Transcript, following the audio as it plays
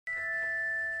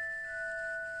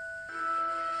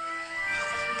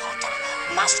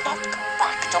must not go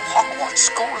back to Hogwarts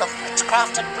School of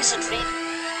Witchcraft and Wizardry.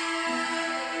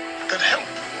 That help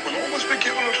will always be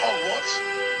given at Hogwarts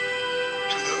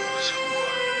to those who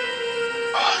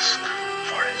ask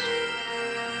for it.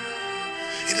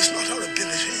 It is not our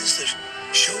abilities that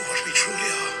show what we truly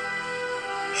are.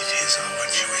 It is our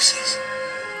choices.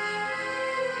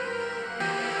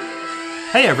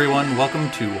 Hey everyone,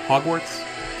 welcome to Hogwarts,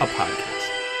 a podcast.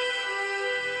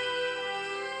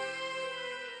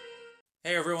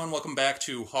 Hey everyone, welcome back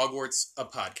to Hogwarts, a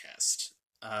podcast.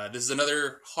 This is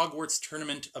another Hogwarts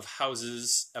Tournament of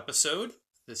Houses episode.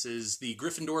 This is the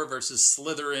Gryffindor versus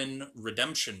Slytherin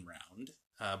redemption round.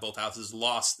 Both houses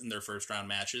lost in their first round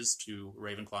matches to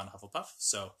Ravenclaw and Hufflepuff,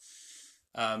 so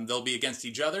they'll be against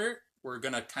each other. We're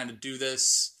going to kind of do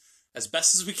this as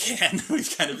best as we can.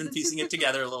 We've kind of been piecing it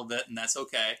together a little bit, and that's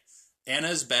okay.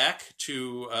 Anna's back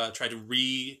to try to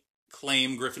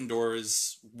reclaim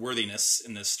Gryffindor's worthiness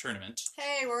in this tournament.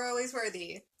 Hey, we're always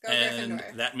worthy. Go And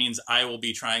Gryffindor. that means I will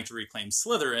be trying to reclaim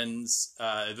Slytherin's.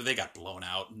 They got blown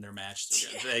out in their match.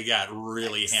 They got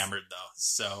really hammered, though.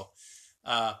 So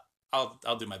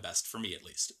I'll do my best, for me at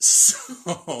least.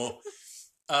 So,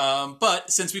 but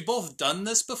since we've both done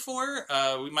this before,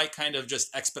 we might kind of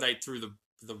just expedite through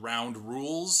the round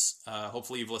rules.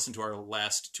 Hopefully you've listened to our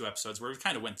last two episodes where we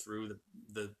kind of went through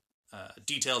the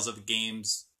details of the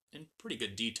games in pretty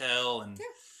good detail. And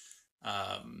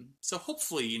so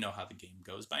hopefully you know how the game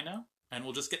goes by now. And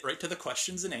we'll just get right to the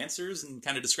questions and answers and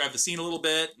kind of describe the scene a little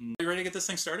bit. And are you ready to get this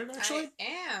thing started, actually?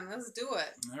 I am. Let's do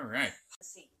it. All right.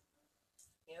 Scene.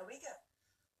 Here we go.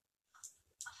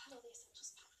 I've had all the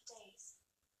essentials packed for days,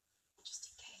 just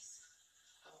in case.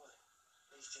 Oh,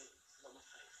 these jeans, not my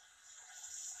favourite.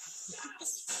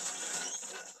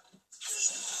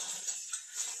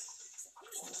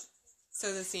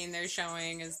 So the scene they're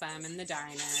showing is them in the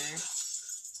diner.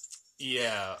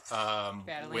 Yeah.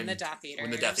 Battling the Death Eaters.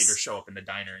 When the Death Eaters show up in the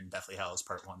diner in Deathly Hallows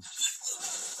Part 1.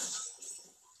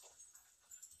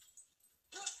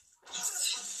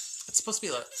 It's supposed to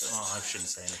be like... Oh, I shouldn't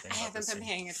say anything I about haven't this been scene.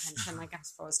 paying attention like I'm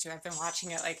supposed to. I've been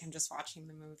watching it like I'm just watching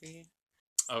the movie.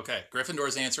 Okay,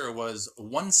 Gryffindor's answer was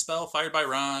 1 spell fired by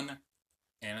Ron.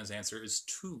 Anna's answer is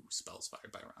 2 spells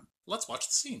fired by Ron. Let's watch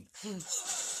the scene.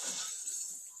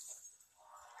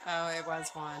 Oh, it was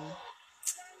 1.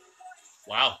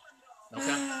 Wow.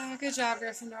 Okay. Good job,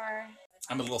 Gryffindor.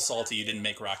 I'm a little salty you didn't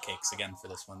make rock cakes again for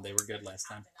this one. They were good last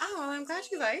time. Oh, well, I'm glad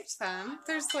you liked them.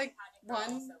 There's like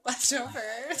 1 left over.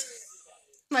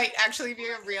 Might actually be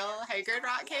a real Hagrid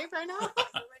rock cake right now.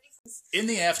 In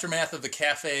the aftermath of the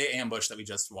cafe ambush that we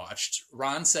just watched,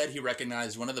 Ron said he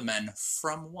recognized one of the men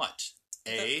from what?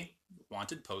 A,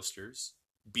 wanted posters.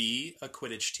 B, a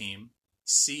Quidditch team.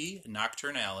 C,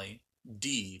 Nocturne Alley.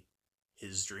 D,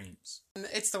 his dreams.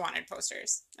 It's the wanted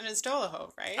posters. And it's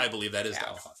Dolohov, right? I believe that is Yeah.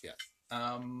 Dolohov, yeah.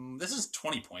 This is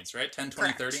 20 points, right? 10,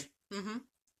 20, Correct. 30? Mm-hmm.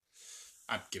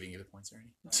 I'm giving you the points already.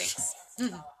 Thanks.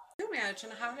 Can you imagine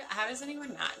how does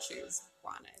anyone not choose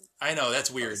wanted I know,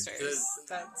 that's weird. posters?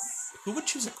 That's Who would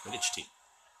choose a Quidditch team?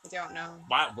 I don't know.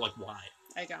 Why? Like, why?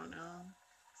 I don't know.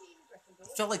 I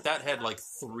felt like that had like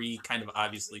 3 kind of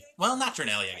obviously... Well, Nocturne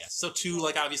Alley, I guess. So 2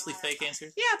 like obviously fake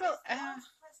answers? Yeah, but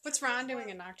what's Ron doing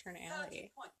in Nocturne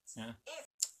Alley? Yeah.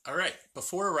 All right.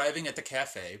 Before arriving at the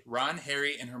cafe, Ron,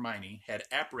 Harry, and Hermione had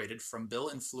apparated from Bill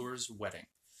and Fleur's wedding,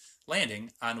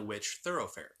 landing on which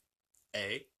thoroughfare?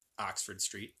 A, Oxford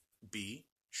Street. B,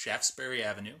 Shaftesbury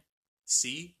Avenue.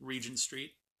 C, Regent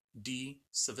Street. D,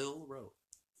 Savile Row.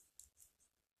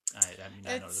 I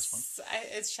know this one.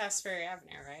 It's Shaftesbury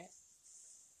Avenue, right?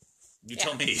 You Yeah.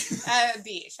 tell me.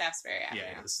 B, Shaftesbury Avenue.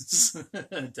 Yeah, it is.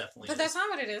 Definitely. But that's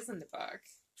not what it is in the book.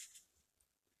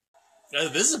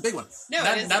 This is a big one. No,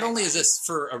 not it is not very only much. is this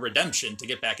for a redemption to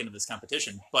get back into this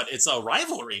competition, but it's a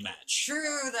rivalry match.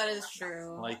 True, that is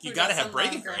true. Like, you Who gotta doesn't have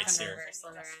breaking love rights Gryffindor here. versus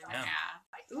Slytherin? Yeah.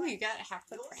 Yeah. Ooh, you got half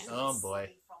the prince. Oh boy.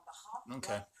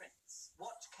 Okay.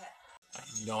 I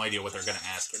have no idea what they're going to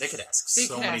ask. They could ask They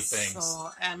so could many ask things.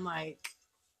 and like,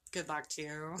 good luck to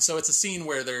you. So it's a scene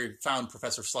where they found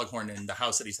Professor Slughorn in the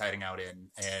house that he's hiding out in,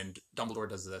 and Dumbledore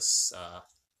does this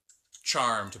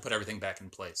charm to put everything back in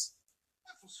place.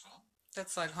 That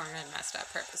Slughorn had messed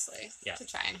up purposely Yeah. to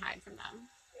try and hide from them.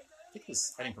 I think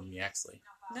he's hiding from Yaxley.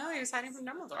 No, he was hiding from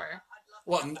Dumbledore.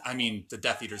 Well, I mean, the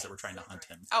Death Eaters that were trying to hunt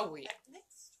him. Oh, yeah.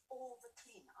 Amidst all the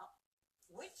cleanup,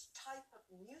 which type of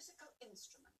musical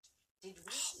instrument did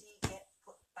we see get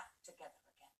put back together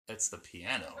again? It's the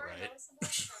piano, right? It's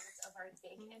a very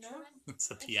big instrument. It's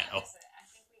the piano. I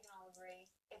think we can all agree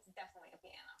it's definitely a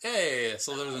piano. Hey,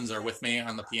 Slytherins are with me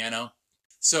on the piano.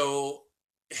 So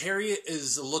Harry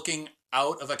is looking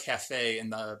out of a cafe in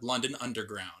the London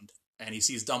Underground, and he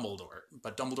sees Dumbledore,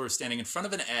 but Dumbledore is standing in front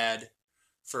of an ad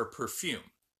for a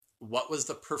perfume. What was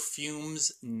the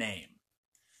perfume's name?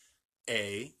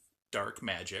 A, dark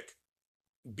magic.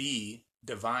 B,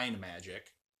 divine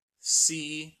magic.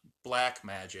 C, black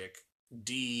magic.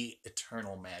 D,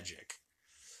 eternal magic.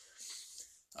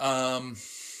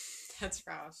 That's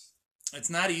rough. It's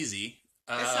not easy.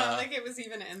 It's not like it was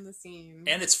even in the scene.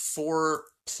 And it's 4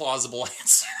 plausible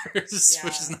answers, Yeah.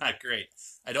 which is not great.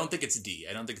 I don't think it's D.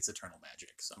 I don't think it's eternal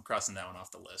magic. So I'm crossing that one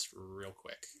off the list real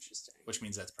quick. Interesting. Which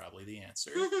means that's probably the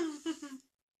answer.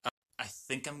 I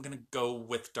think I'm going to go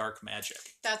with dark magic.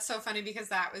 That's so funny because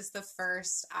that was the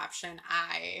first option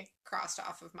I crossed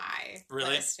off of my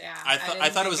Really? list. Yeah. I didn't thought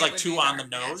it think was like would 2 be on the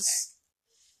dark nose.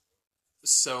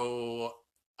 So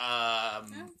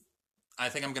I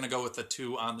think I'm going to go with the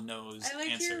 2 on the nose magic. I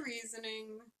like answer. your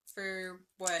reasoning for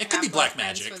what It could be black Half-Blood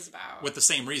Prince magic. was about. With the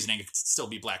same reasoning, it could still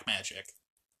be black magic.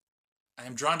 I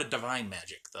am drawn to divine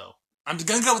magic, though. I'm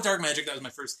going to go with dark magic. That was my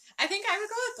first. I think I would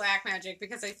go with black magic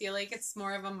because I feel like it's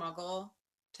more of a muggle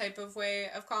type of way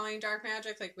of calling dark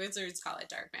magic. Like wizards call it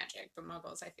dark magic, but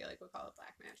muggles I feel like would call it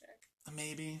black magic.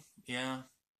 Maybe. Yeah.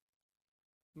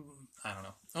 I don't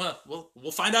know.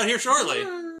 We'll find out here shortly.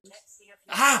 Let's see if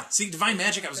you Ah! See, divine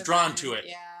magic, I was drawn to it.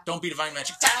 Yeah. Don't be divine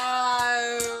magic.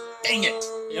 Oh, Dang it!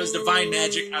 It was divine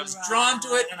magic. I was drawn to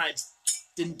it, and I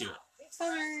didn't do it.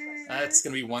 Sorry. That's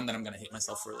going to be one that I'm going to hate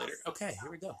myself for later. Okay, here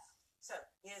we go. So,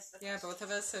 here's the Yeah, both of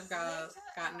us have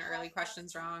gotten early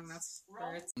questions wrong. That's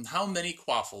where it's. How many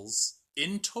quaffles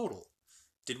in total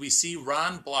did we see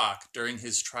Ron block during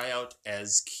his tryout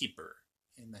as keeper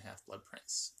in the Half-Blood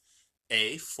Prince?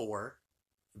 A, 4,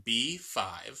 B,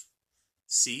 5,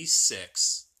 C,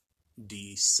 6,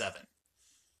 D, 7.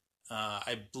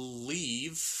 I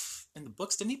believe in the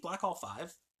books, didn't he block all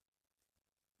 5?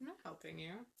 I'm not helping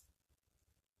you.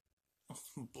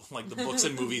 Like the books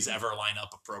and movies ever line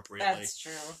up appropriately. That's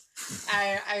true.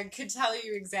 I could tell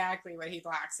you exactly what he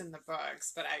blocks in the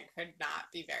books, but I could not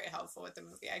be very helpful with the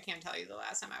movie. I can't tell you the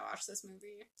last time I watched this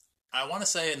movie. I want to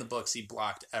say in the books he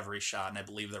blocked every shot, and I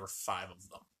believe there were 5 of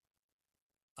them.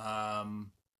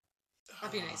 I'll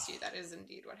be nice to you. That is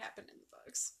indeed what happened in the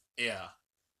books. Yeah.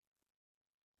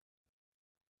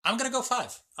 I'm gonna go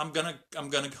 5. I'm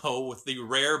gonna go with the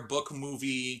rare book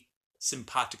movie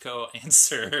simpatico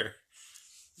answer,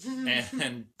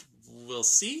 and we'll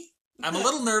see. I'm a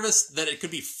little nervous that it could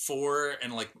be 4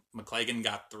 and like McLagan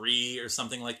got 3 or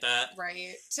something like that.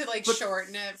 Right. To like But-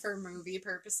 shorten it for movie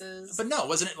purposes. But no,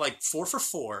 wasn't it like 4 for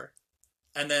 4?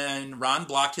 And then Ron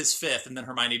blocked his 5th, and then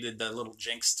Hermione did the little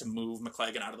jinx to move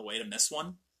McLagan out of the way to miss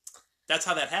one. That's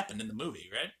how that happened in the movie,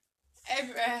 right?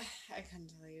 I couldn't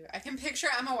tell you. I can picture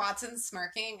Emma Watson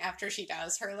smirking after she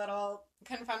does her little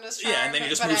confundus charm. Yeah, and then you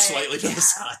just but move slightly to the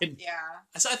side. Yeah.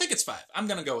 So I think it's 5. I'm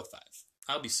gonna go with 5.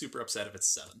 I'll be super upset if it's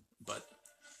 7, but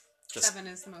just 7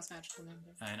 is the most magical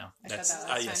number. I know. I That's said that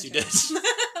last yes, time, you too.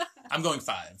 did. I'm going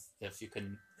 5. If you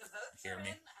couldn't The votes hear are me. in,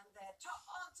 and their top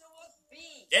answer was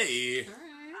B. Yay! And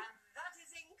that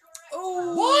is incorrect.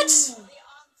 Oh. What? The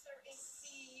answer is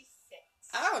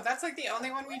C6. Oh, that's like the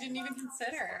only one we didn't even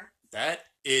consider. That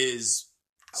is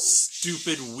Ouch.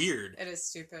 stupid weird. It is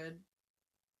stupid.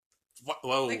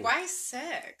 Whoa. Like, why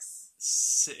 6?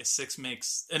 6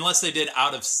 makes, unless they did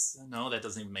out of, no, that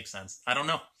doesn't even make sense. I don't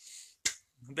know.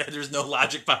 There's no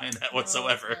logic behind that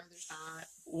whatsoever. No, there's not.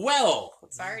 Well,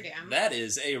 Sorry, Dan. that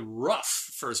is a rough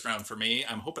first round for me.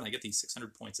 I'm hoping I get these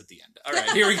 600 points at the end. All right,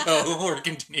 here we go. We're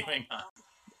continuing on.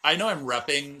 I know I'm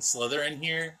repping Slytherin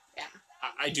here. Yeah.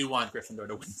 I do want Gryffindor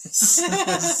to win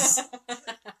this.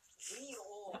 We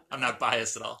all I'm not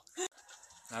biased at all.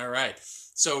 All right.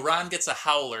 So Ron gets a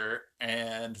howler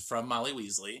and from Molly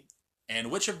Weasley. And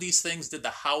which of these things did the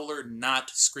howler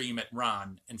not scream at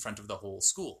Ron in front of the whole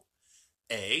school?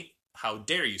 A, how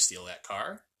dare you steal that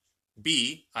car?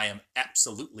 B, I am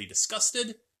absolutely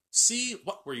disgusted. C,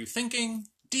 what were you thinking?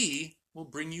 D, will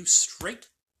bring you straight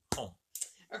home.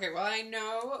 Okay, well, I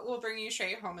know We'll Bring You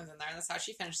Straight Home is in there. That's how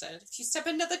she finished it. If you step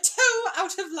another 2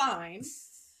 out of line.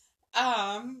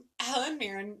 Helen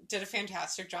Mirren did a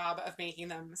fantastic job of making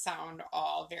them sound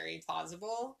all very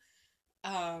plausible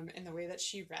in the way that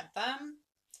she read them.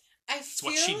 It's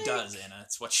what she does, Anna.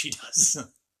 It's what she does.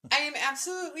 I am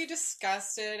absolutely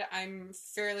disgusted. I'm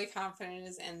fairly confident it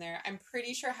is in there. I'm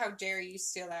pretty sure How Dare You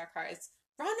Steal That Car. It's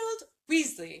Ronald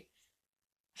Weasley.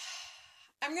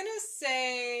 I'm going to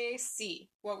say C.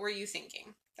 What were you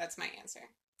thinking? That's my answer.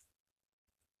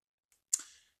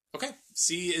 Okay.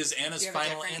 C is Anna's Do you have a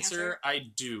final different answer. I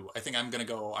do. I think I'm going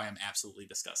to go, I am absolutely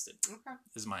disgusted, Okay.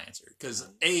 is my answer. Because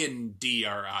A and D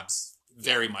are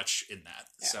very much in that.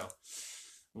 Yeah. So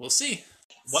we'll see.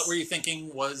 What were you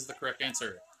thinking was the correct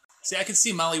answer? See, I could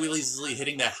see Molly Weasley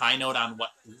hitting that high note on what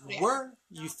were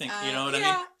you think, you know what I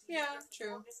mean? Yeah,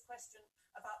 true. This question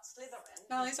about Slytherin.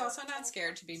 Molly's also not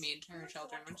scared to be mean to her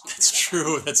children when she's That's mad at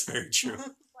true. That's very true.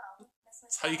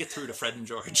 That's how you get through to Fred and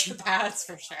George. them. That's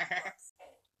for sure.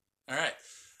 All right.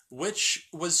 Which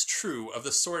was true of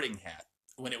the Sorting Hat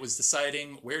when it was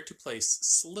deciding where to place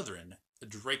Slytherin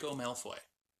Draco Malfoy?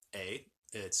 A,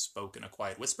 it spoke in a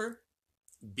quiet whisper.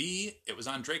 B, it was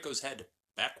on Draco's head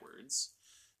backwards.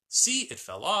 C, it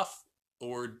fell off.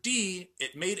 Or D,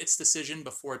 it made its decision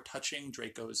before touching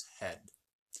Draco's head.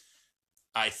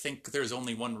 I think there's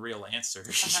only one real answer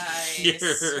I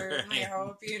certainly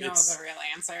hope you know the real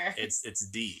answer. It's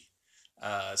D.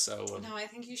 No, I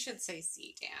think you should say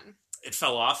C, Dan. It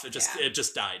fell off. It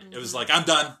just died. Mm-hmm. It was like, I'm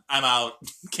done. I'm out.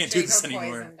 Can't do this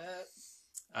anymore.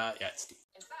 Yeah, it's D.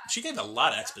 She gave a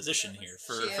lot of exposition here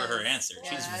for her answer. Yeah,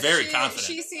 she's very confident.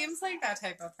 She seems like that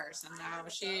type of person now.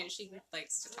 She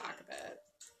likes to talk a bit.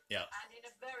 Yeah. And in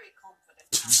a very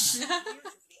confident manner,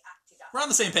 beautifully acted out. We're on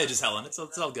the same page as Helen. It's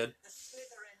all good.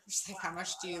 She's like, how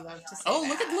much do you love to say Oh,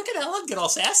 that? look at Helen get all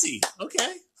sassy.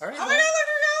 Okay. All right. Oh my god, look at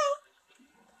her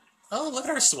go! Oh, look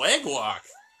at her swag walk.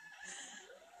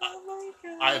 Oh my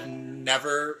god. I've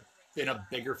never been a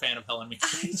bigger fan of Helen Mirren.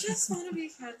 I just want to be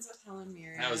friends with Helen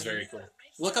Mirren. That was very cool.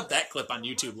 Look up that clip on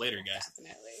YouTube later, guys.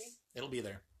 Definitely. It'll be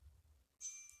there.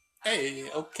 Hey,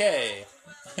 okay.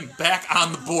 I'm back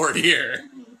on the board here.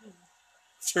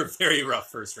 It's a very rough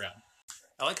first round.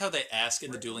 I like how they ask in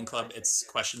the Dueling Club, it's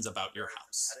questions about your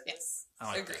house. Yes. I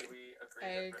like Agreed. that. I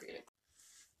agree.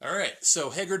 All right, so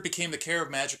Hagrid became the Care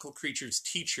of Magical Creatures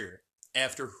teacher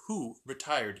after who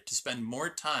retired to spend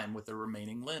more time with the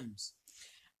remaining limbs?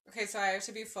 Okay, so I have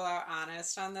to be full out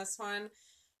honest on this one.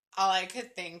 All I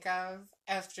could think of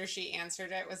after she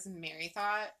answered it was Mary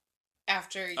Thought.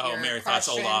 After your Mary Thought's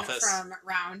question old office from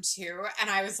round 2, and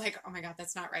I was like, oh my god,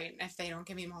 that's not right. And if they don't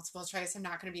give me multiple choice, I'm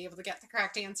not going to be able to get the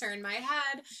correct answer in my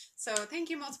head. So thank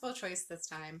you, multiple choice this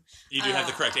time. You do have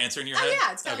the correct answer in your head? Oh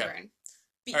yeah, it's Slytherin.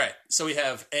 Okay. All right, so we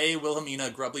have A, Wilhelmina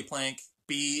Grubbly Plank,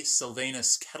 B,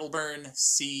 Sylvanus Kettleburn,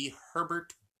 C,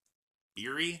 Herbert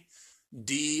Beery,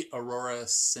 D, Aurora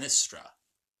Sinistra.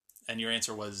 And your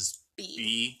answer was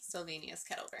B. Sylvanus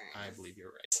Kettleburn. I believe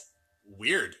you're right.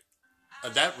 Weird.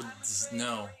 That was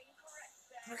no.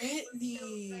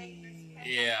 Brittany.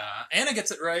 Yeah, Anna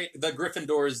gets it right. The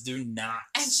Gryffindors do not.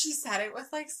 And she said it with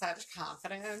like such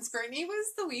confidence. Brittany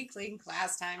was the weak link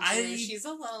last time too. She's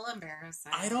a little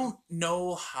embarrassing. I don't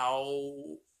know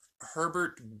how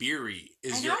Herbert Beery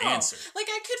is your answer. Like,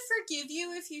 I could forgive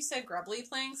you if you said Grubbly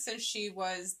Plank since she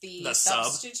was the Sub.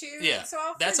 substitute. Yeah, so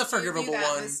I'll that's a forgivable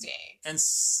one. Mistake. And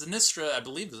Sinistra, I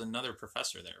believe, is another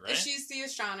professor there, right? She's the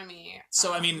astronomy.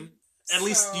 So, I mean, at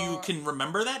least you can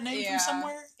remember that name from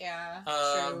somewhere. Yeah,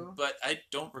 true. But I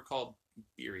don't recall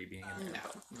Beery being in there.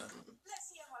 No. But,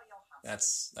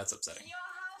 that's upsetting.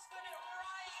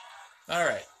 All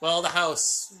right. Well, the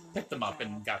house picked them up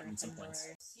and got them some points.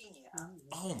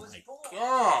 Oh my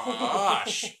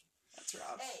gosh! That's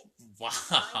rough.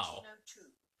 Wow.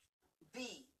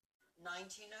 B,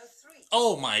 1903.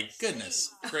 Oh my goodness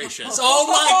gracious! Oh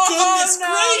my goodness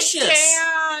gracious!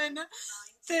 Dan.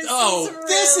 This is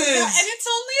and it's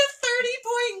only a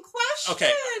 30-point question.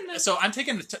 Okay, so I'm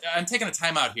taking a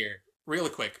timeout here, really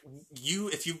quick.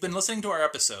 If you've been listening to our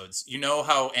episodes, you know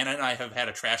how Anna and I have had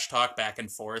a trash talk back and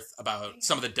forth about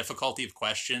some of the difficulty of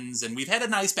questions, and we've had a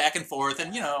nice back and forth,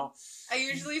 and you know. I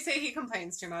usually say he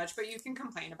complains too much, but you can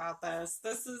complain about this.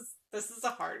 This is a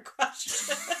hard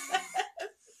question.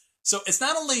 So it's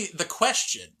not only the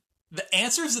question, the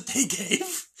answers that they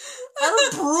gave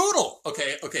are brutal.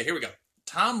 Okay, here we go.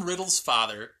 Tom Riddle's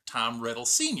father, Tom Riddle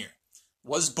Sr.,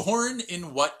 was born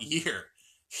in what year?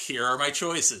 Here are my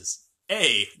choices.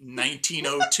 A,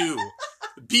 1902.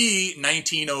 B,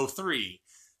 1903.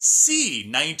 C,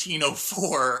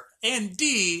 1904. And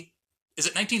D, is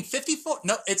it 1954?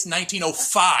 No, it's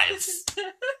 1905.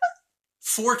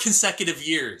 4 consecutive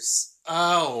years.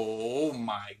 Oh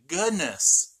my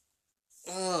goodness.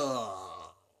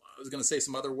 Oh, I was going to say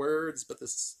some other words, but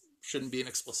this shouldn't be an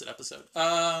explicit episode.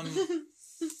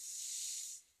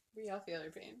 We all feel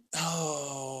your pain.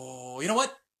 Oh, you know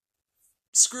what?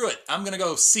 Screw it. I'm going to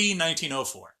go C,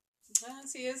 1904.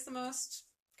 C is the most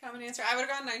common answer. I would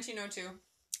have gone 1902,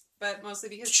 but mostly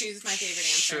because she's my favorite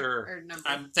answer. Sure. Or number.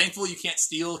 I'm thankful you can't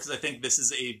steal because I think this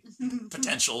is a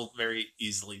potential very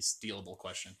easily stealable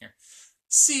question here.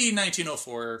 C,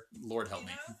 1904. Lord help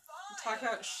me. Talk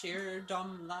about sheer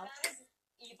dumb luck. That is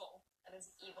evil. That is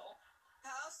evil.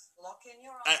 House, lock in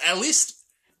your eyes. At least,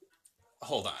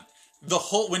 hold on.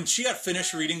 When she got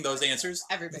finished reading those answers,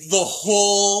 everybody, the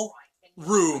whole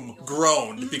room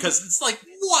groaned because it's like,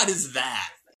 What is that?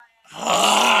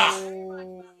 Ah!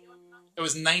 It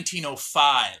was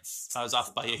 1905. I was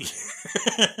off by a year.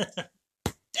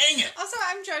 Dang it! Also,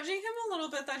 I'm judging him a little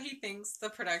bit that he thinks the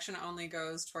production only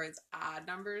goes towards odd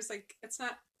numbers. Like, it's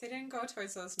not, they didn't go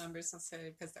towards those numbers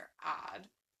necessarily because they're odd.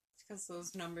 It's because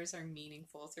those numbers are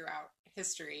meaningful throughout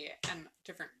history and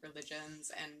different religions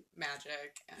and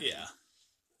magic. And Yeah.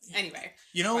 Anyway.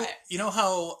 You know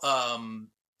how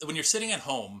when you're sitting at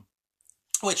home,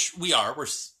 which we're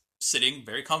sitting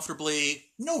very comfortably,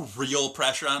 no real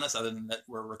pressure on us other than that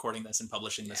we're recording this and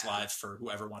publishing this live for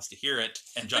whoever wants to hear it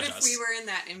and judge us. But if we were in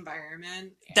that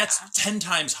environment, that's 10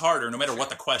 times harder no matter what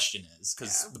the question is,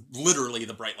 because literally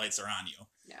the bright lights are on you.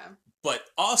 Yeah. But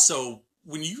also,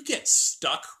 when you get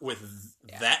stuck with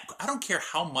that, I don't care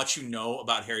how much you know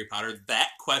about Harry Potter, that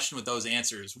question with those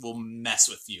answers will mess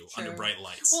with you under bright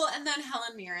lights. Well, and then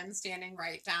Helen Mirren standing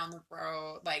right down the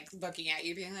road, like, looking at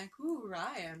you, being like, ooh,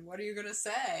 Ryan, what are you going to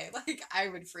say? Like, I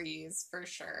would freeze, for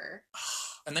sure.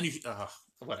 And then you,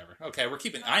 whatever. Okay,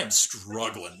 I am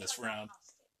struggling this round.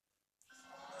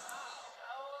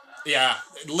 Yeah,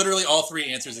 literally all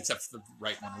three answers except for the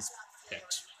right one is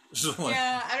picked.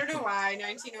 Yeah, I don't know why.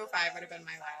 1905 would have been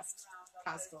my last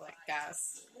possible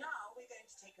guess. Now we're going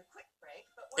to take a quick break.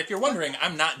 But If you're wondering,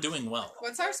 I'm not doing well.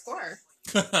 What's our score?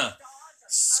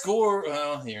 Score,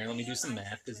 here, let me do some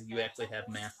math, because you actually have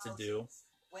math to do.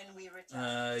 when we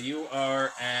return. You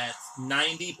are at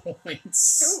 90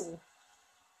 points. Ooh.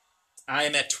 I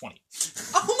am at 20.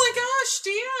 Oh my gosh,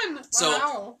 Dan! So,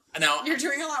 wow. Now, You're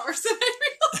doing a lot worse than I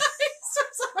realized.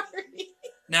 I'm sorry.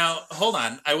 Now, hold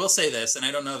on. I will say this, and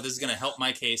I don't know if this is going to help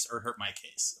my case or hurt my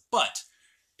case. But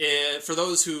for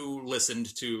those who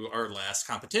listened to our last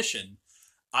competition,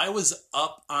 I was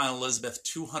up on Elizabeth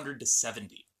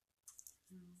 200-70.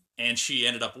 And she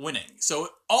ended up winning. So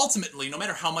ultimately, no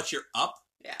matter how much you're up,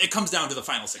 it comes down to the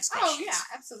final 6 questions. Oh, yeah,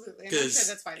 absolutely. And I'm sure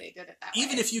that's why they did it that way.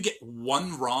 Even if you get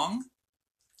one wrong,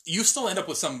 you still end up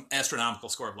with some astronomical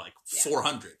score of like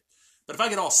 400. But if I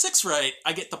get all 6 right,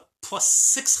 I get the plus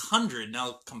 600, and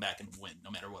I'll come back and win,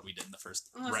 no matter what we did in the first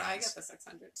round. I get the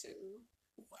 600 too.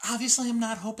 Obviously, I'm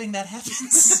not hoping that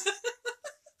happens.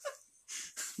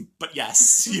 But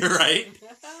yes, you're right.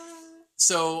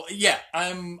 So yeah,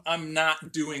 I'm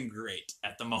not doing great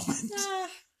at the moment.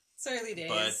 It's early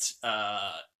days.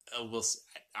 But we'll.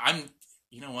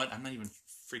 You know what? I'm not even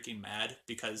freaking mad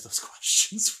because those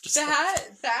questions were just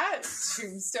that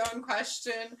tombstone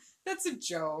question. That's a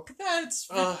joke. That's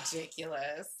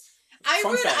ridiculous. I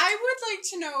would like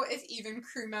to know if even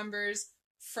crew members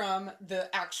from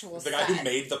the actual the guy who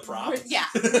made the prop, would he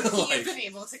have been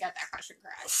able to get that question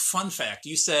correct. Fun fact: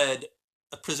 you said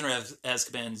A Prisoner of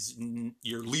Azkaban's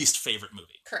your least favorite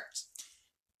movie. Correct.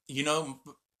 You know,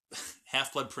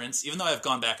 Half-Blood Prince. Even though I've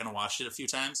gone back and watched it a few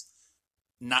times,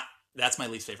 that's my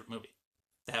least favorite movie.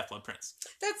 The Half-Blood Prince.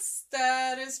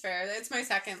 That is fair. It's my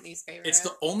second least favorite. It's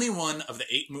the only one of the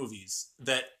 8 movies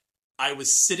that I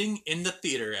was sitting in the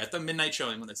theater at the midnight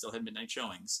showing when they still had midnight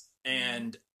showings,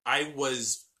 and I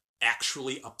was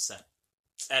actually upset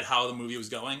at how the movie was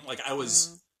going. Like, I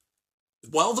was,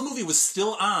 while the movie was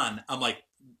still on, I'm like,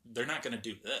 they're not going to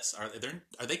do this. Are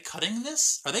they cutting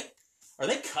this? Are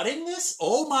they cutting this?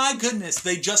 Oh my goodness,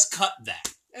 they just cut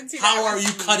that. And see, how are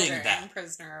you cutting that?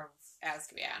 Prisoner of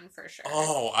Azkaban, for sure.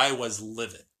 Oh, I was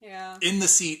livid. Yeah. In the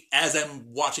seat as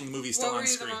I'm watching the movie still on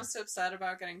screen. What were you the most upset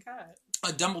about getting cut?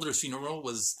 Dumbledore's funeral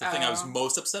was the thing I was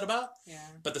most upset about. Yeah.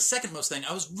 But the second most thing,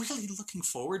 I was really looking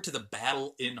forward to the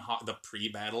battle the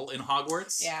pre-battle in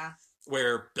Hogwarts. Yeah.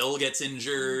 Where Bill gets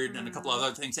injured and a couple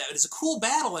other things. It's a cool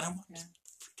battle, and I want to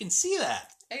freaking see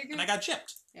that. And I got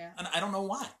gypped. Yeah. And I don't know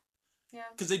why. Yeah.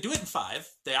 Because they do it in 5.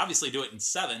 They obviously do it in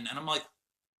 7. And I'm like,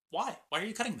 why? Why are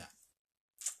you cutting that?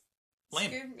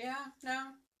 Lame. Yeah, no,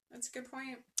 that's a good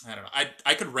point. I don't know.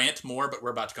 I could rant more, but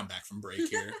we're about to come back from break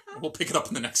here. We'll pick it up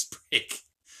in the next break.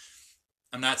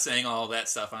 I'm not saying all that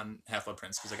stuff on Half-Blood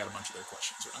Prince because I got a bunch of their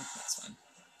questions wrong. That's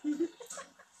fine.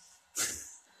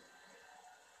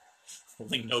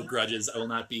 Holding no grudges. I will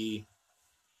not be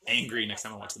angry next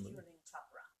time I watch the movie.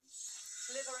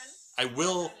 I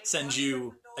will send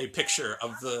you a picture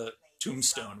of the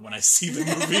tombstone when I see the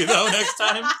movie, though, next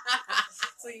time.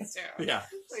 Please do. Yeah.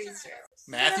 Please do.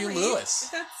 Matthew Lewis.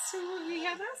 That's who we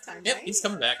had last time, Yep, right? he's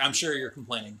coming back. I'm sure you're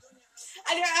complaining.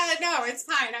 No, it's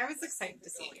fine. I was excited to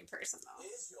see him in person, though.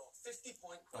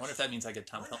 I wonder if that means I get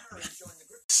Tom Felton.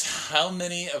 How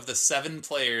many of the 7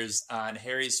 players on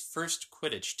Harry's first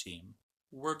Quidditch team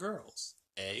were girls?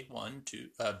 A, 1, 2,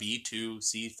 B, 2,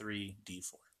 C, 3, D,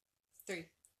 4. 3.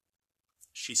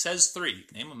 She says 3.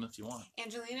 Name them if you want.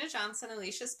 Angelina Johnson,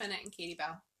 Alicia Spinnet, and Katie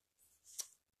Bell.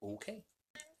 Okay.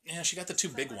 Yeah, she got the two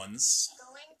big ones.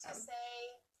 Going to say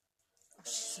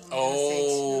She's only gonna say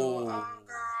two. Oh. Oh,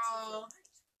 girl.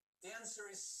 The answer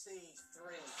is C, 3. So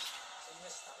you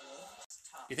missed that one.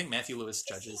 You think Matthew Lewis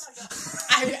judges?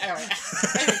 I don't know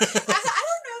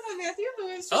about Matthew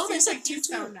Lewis. Oh, they Seems said like he's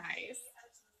two, so too. nice.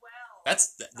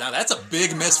 That's a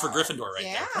big miss for Gryffindor right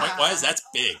Yeah. there. Point-wise, that's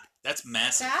big. That's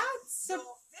massive. That's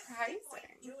surprising.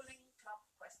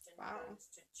 Wow.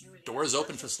 Doors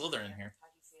open for Slytherin here.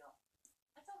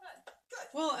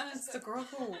 Well, and it's the girl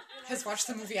who has watched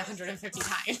the movie 150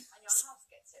 times.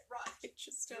 I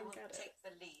just don't get it.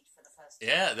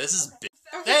 Yeah, this is big.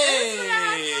 Okay,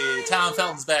 Hey, Tom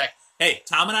Felton's back. Hey,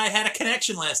 Tom and I had a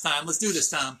connection last time. Let's do this,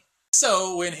 Tom.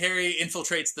 So, when Harry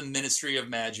infiltrates the Ministry of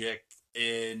Magic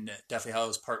in Deathly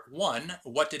Hallows Part 1,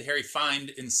 what did Harry find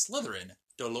in Slytherin?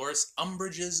 Dolores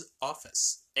Umbridge's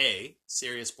office. A.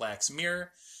 Sirius Black's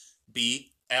mirror.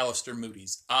 B. Alistair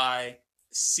Moody's eye.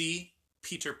 C.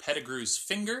 Peter Pettigrew's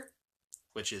finger,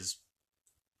 which is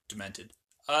demented.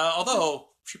 Although,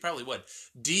 she probably would.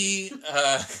 D.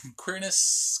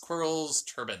 Quirinus Squirrel's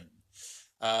turban,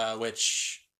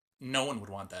 which no one would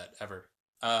want that, ever.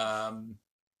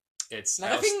 It's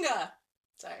Not a finger.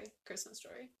 Sorry, Christmas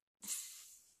story.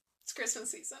 It's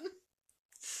Christmas season.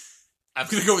 I'm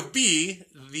going to go with B,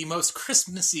 the most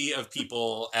Christmassy of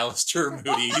people, Alistair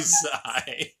Moody's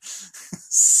eye.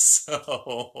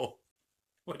 So,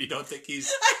 what, you don't think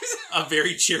he's a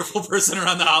very cheerful person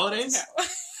around the holidays?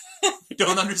 No. I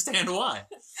don't understand why.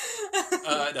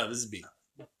 No, this is B.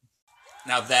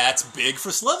 Now that's big for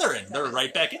Slytherin. They're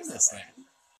right back in this thing.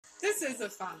 This is a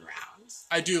fun round.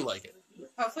 I do like it.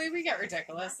 Hopefully we get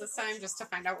ridiculous this time just to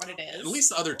find out what it is. At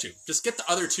least the other two. Just get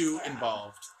the other two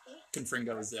involved.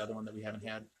 Confringo is the other one that we haven't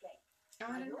had. Oh,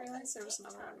 I didn't realize there was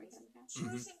another one we hadn't had.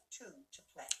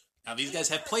 Now these guys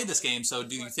have played this game, so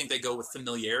do you think they go with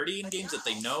familiarity in games that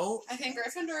they know? I think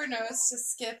Gryffindor knows to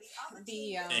skip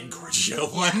the And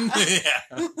Gordio one? Yeah,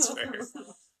 that's fair.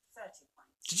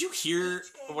 Did you hear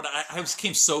what I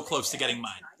came so close to getting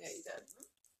mine? Yeah, you did.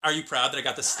 Are you proud that I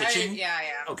got the stitching? Yeah, I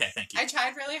am. Okay, thank you. I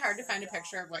tried really hard to find a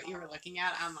picture of what you were looking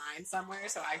at online somewhere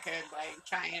so I could like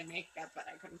try and make that, but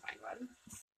I couldn't find one.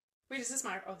 Wait, is this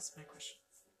my? Oh, this is my question.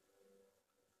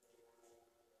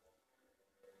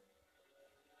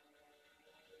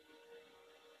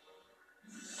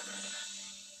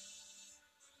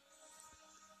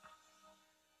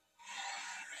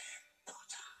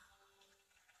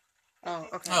 Oh,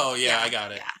 okay. Oh, yeah, I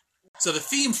got it. Yeah. So the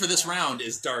theme for this round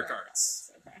is dark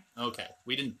arts. Okay. Okay,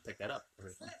 we didn't pick that up.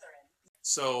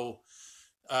 So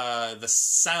the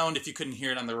sound, if you couldn't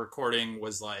hear it on the recording,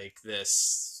 was like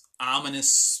this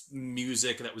ominous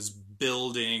music that was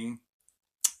building,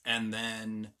 and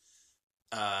then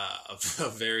a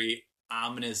very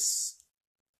ominous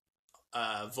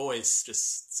voice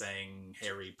just saying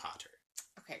Harry Potter.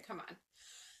 Okay, come on.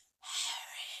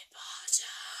 Harry Potter.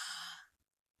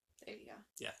 There you go.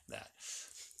 Yeah, that.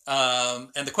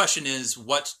 And the question is,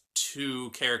 what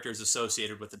two characters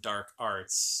associated with the dark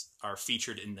arts are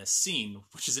featured in this scene?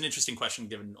 Which is an interesting question,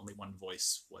 given only one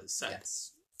voice was said.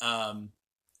 Yes.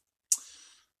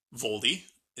 Voldy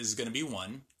is going to be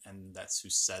one, and that's who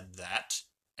said that.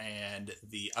 And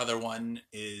the other one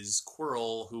is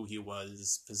Quirrell, who he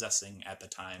was possessing at the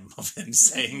time of him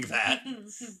saying that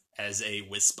as a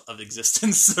wisp of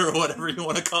existence, or whatever you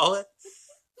want to call it.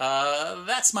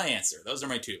 That's my answer. Those are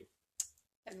my two.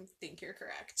 I think you're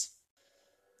correct.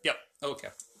 Yep. Okay.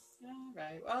 All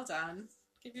right. Well done.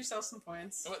 Give yourself some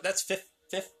points. That's 50?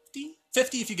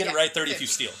 50 if you get it right, 30 if you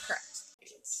 50. steal. Correct.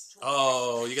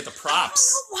 Oh, you get the props.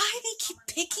 I don't know why they keep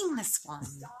picking this one.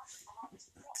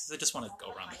 Because they just want to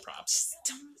go around the props.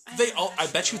 Don't- I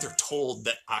bet you they're told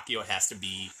that Accio has to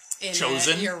be In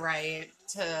chosen. You're right.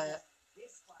 Oh,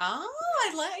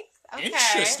 I like. Okay.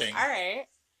 Interesting. All right.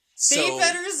 So, They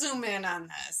better zoom in on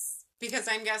this because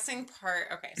I'm guessing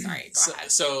part. Okay, sorry. Go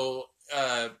ahead. So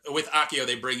with Accio,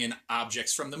 they bring in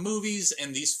objects from the movies,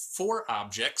 and these 4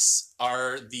 objects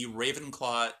are the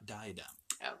Ravenclaw diadem.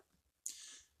 Oh.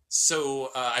 So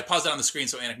I paused it on the screen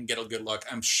so Anna can get a good look.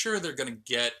 I'm sure they're going to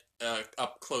get a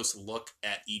up-close look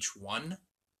at each one,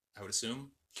 I would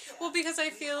assume. Well, because I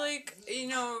feel like,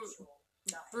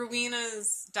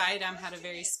 Rowena's diadem had a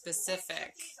very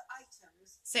specific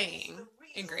saying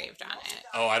engraved on it.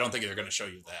 Oh, I don't think they're going to show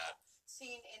you that.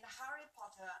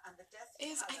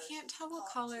 I can't tell what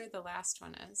color the last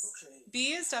one is.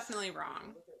 B is definitely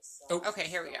wrong. Oh. Okay,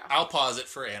 here we go. I'll pause it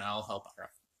for Anna. I'll help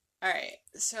her. All right,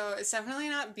 so it's definitely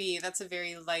not B. That's a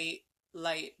very light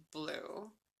blue.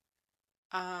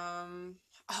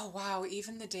 Oh wow,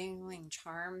 even the dangling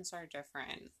charms are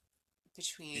different.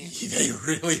 between. They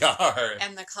really are.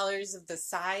 And the colors of the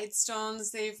side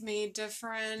stones they've made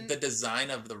different. The design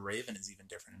of the raven is even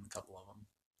different in a couple of them.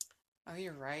 Oh,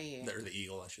 you're right. Or the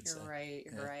eagle, I should say. You're right.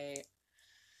 You're Yeah. right.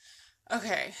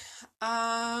 Okay.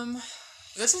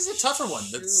 This is a tougher one.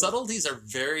 The Shoot. subtleties are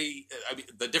very... I mean,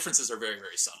 the differences are very,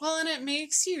 very subtle. Well, and it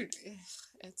makes you...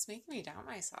 It's making me doubt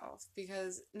myself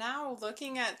because now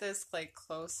looking at this like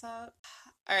close up.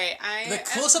 All right, The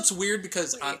close-up's weird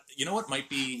because you know what might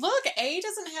be... Look, A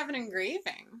doesn't have an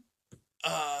engraving.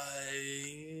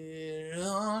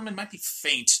 It might be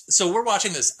faint. So we're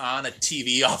watching this on a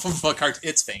TV off of a cartoon.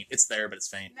 It's faint. It's there, but it's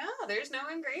faint. No, there's no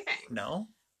engraving. No?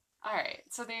 All right,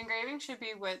 so the engraving should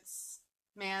be what's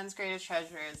man's greatest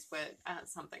treasure is wit,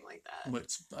 something like that.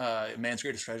 What's man's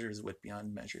greatest treasure is wit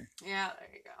beyond measure. Yeah, there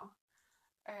you go.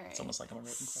 All right. It's almost like I'm a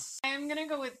Ravenclaw. I'm gonna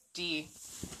go with D.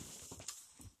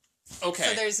 Okay.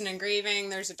 So there's an engraving.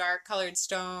 There's a dark colored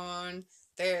stone.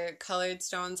 The colored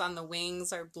stones on the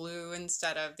wings are blue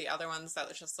instead of the other ones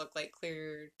that just look like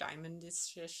clear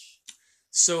diamondish.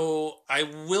 So I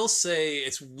will say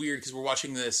it's weird because we're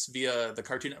watching this via the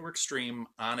Cartoon Network stream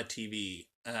on a TV.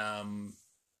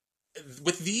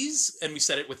 With these, and we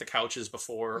said it with the couches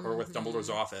before, or with Dumbledore's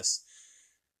office,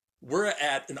 we're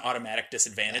at an automatic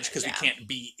disadvantage because we can't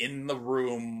be in the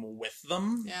room with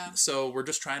them. Yeah. So we're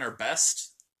just trying our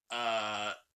best.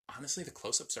 Honestly, the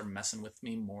close-ups are messing with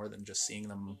me more than just seeing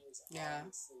them. Yeah.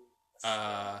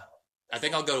 I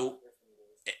think I'll go...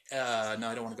 no, I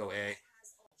don't want to go A.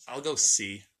 I'll go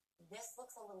C. This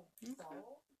looks a little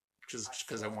dull. Just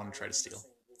because I want to try to steal.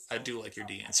 I do like your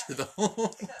D answer,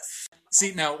 though.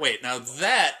 See, now, wait. Now,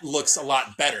 that looks a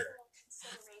lot better.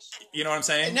 You know what I'm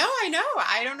saying? No, I know.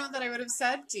 I don't know that I would have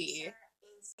said D.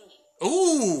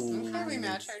 Ooh. Okay, we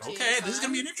match our Ds, Okay, this is huh?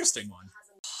 going to be an interesting one.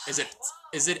 Is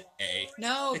it A?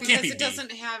 No, It because can't be it B.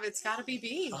 doesn't have. It's got to be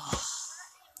B. Oh.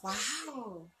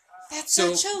 Wow, that's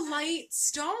So- such a light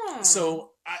stone.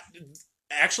 So,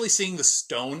 actually seeing the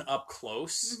stone up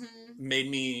close Mhm. made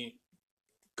me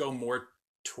go more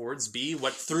towards B.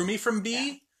 What threw me from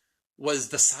B was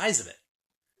the size of it.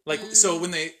 Like, so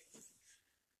when they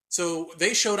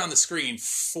showed on the screen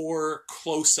 4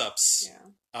 close-ups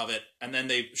of it, and then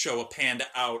they show a panned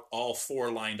out, all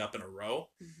 4 lined up in a row.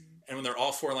 Mhm. And when they're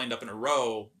all 4 lined up in a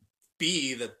row,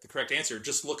 B, the correct answer,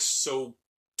 just looks so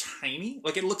tiny.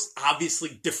 Like, it looks obviously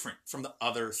different from the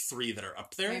other 3 that are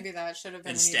up there. Maybe that should have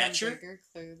been And an stature? even bigger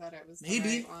clue that it was the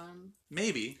Maybe. right one.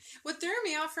 Maybe. What threw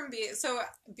me off from B, so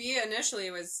B initially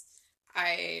was,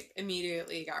 I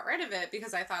immediately got rid of it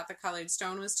because I thought the colored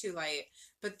stone was too light.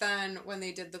 But then when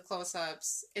they did the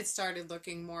close-ups, it started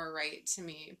looking more right to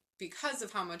me because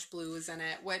of how much blue was in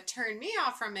it. What turned me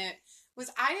off from it was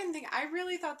I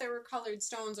really thought there were colored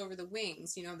stones over the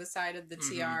wings, you know, the side of the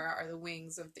tiara or the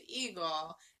wings of the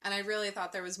eagle. And I really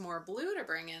thought there was more blue to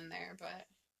bring in there, but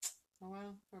oh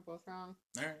well, we're both wrong.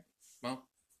 All right. Well,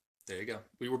 there you go.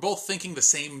 We were both thinking the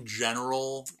same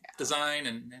general design,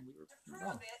 and we were Prove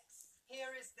wrong. it. Here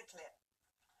is the clip.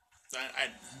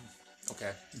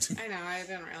 Okay. I know, I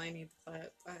didn't really need the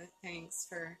clip, but thanks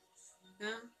for...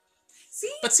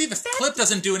 See? But see, the clip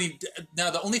doesn't do any... Now,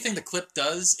 the only thing the clip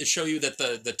does is show you that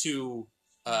the 2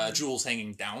 jewels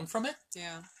hanging down from it.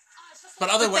 Yeah. But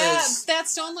But otherwise... that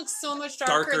stone looks so much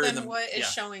darker in than the- what is yeah.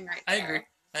 showing right I there.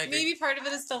 agree. Maybe part of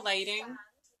it is the lighting.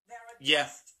 There are Yeah.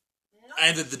 just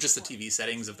And just the TV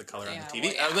settings of the color on Yeah, the TV.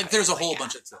 well, yeah, Like, there's a obviously, whole yeah.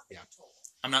 bunch of stuff. Yeah.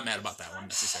 I'm not mad about that one,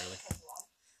 necessarily.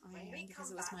 Oh, yeah,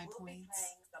 because it was my points.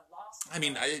 I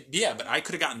mean, but I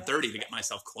could have gotten 30 to get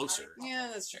myself closer. Yeah,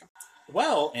 that's true.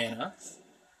 Well, Anna,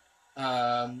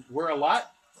 we're a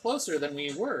lot closer than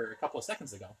we were a couple of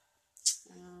seconds ago.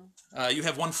 You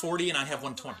have 140 and I have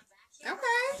 120.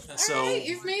 Okay. So- All right.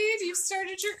 You've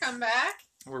started your comeback.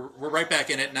 We're right back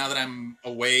in it now that I'm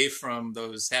away from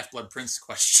those Half-Blood Prince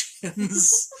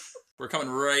questions. We're coming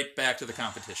right back to the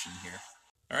competition here.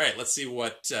 All right, let's see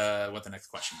what the next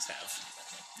questions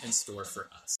have in store for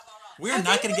us. We are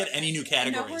not going to get any new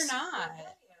categories. No, we're not.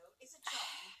 It's a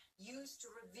charm used to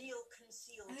reveal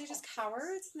concealed Are they just objects.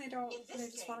 cowards and they don't? In They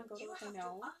this just game, want to go to you what they have to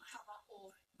know. uncover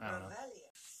all I don't know.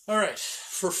 rebellion. All right,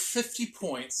 for 50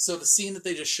 points. So the scene that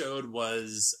they just showed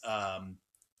was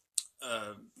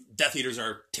Death Eaters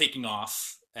are taking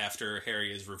off after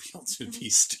Harry is revealed to be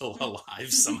still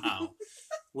alive somehow.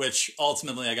 Which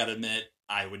ultimately, I gotta admit,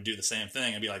 I would do the same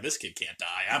thing. I'd be like, "This kid can't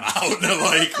die. I'm out."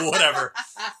 Like, whatever.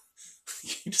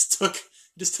 You just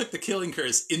took the killing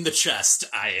curse in the chest.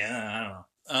 I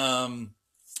don't know.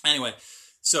 Anyway,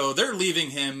 so they're leaving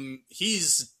him.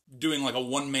 He's doing like a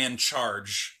one-man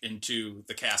charge into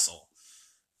the castle,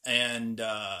 and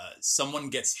someone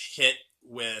gets hit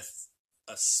with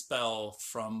a spell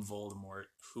from Voldemort.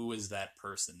 who is that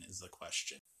person is the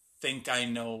question. Think I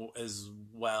know as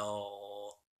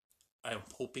well. I'm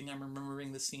hoping I'm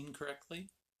remembering the scene correctly,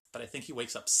 but I think he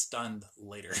wakes up stunned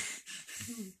later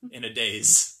in a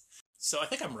daze. So I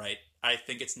think I'm right. I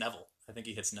think it's Neville. I think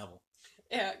he hits Neville.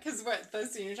 Yeah, because what the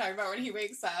scene you're talking about when he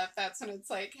wakes up, that's when it's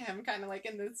like him kind of like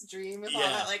in this dream with all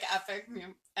that like epic,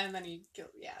 and then he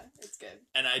kills. Yeah, it's good.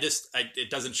 And it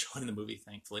doesn't show it in the movie,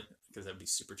 thankfully, because that would be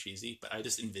super cheesy. But I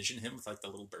just envision him with like the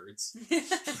little birds,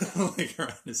 like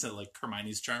around his like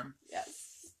Hermione's charm.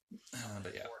 Yes.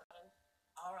 But yeah,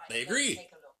 All right, they let's agree.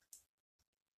 take a look.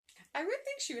 I would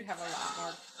think she would have a lot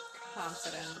more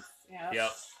confidence. Yeah.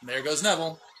 Yep. There goes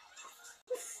Neville.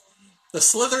 The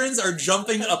Slytherins are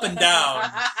jumping up and down,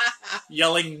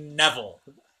 yelling Neville.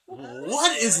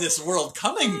 What is this world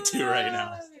coming to right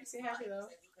now? Makes me happy though.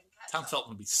 Tom Felton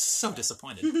would be so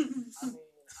disappointed. I mean, I'm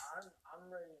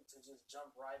ready to just jump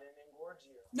right in and gorge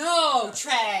you. No,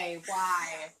 Trey.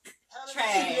 Why? You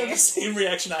had Trey. the same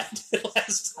reaction I did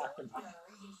last time.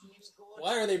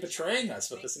 Why are they betraying us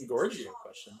with this Engorgio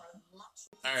question?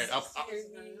 All right,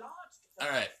 all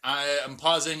right. I am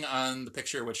pausing on the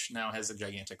picture, which now has a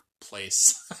gigantic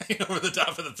place over the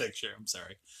top of the picture. I'm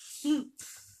sorry.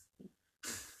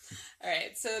 All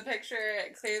right, so the picture,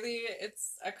 clearly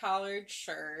it's a collared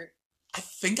shirt. I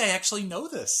think I actually know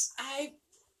this. I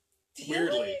feel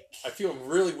Weirdly. like... I feel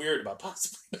really weird about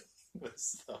possibly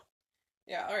this stuff.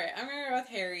 Yeah, all right, I'm going to go with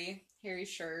Harry. Harry's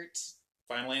shirt.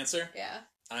 Final answer? Yeah.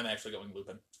 I'm actually going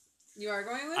Lupin. You are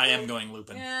going Lupin? I am going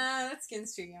Lupin. Yeah, that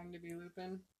skin's too young to be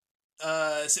Lupin.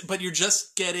 But you're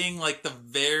just getting like the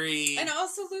very. And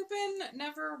also,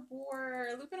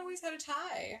 Lupin always had a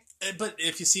tie. But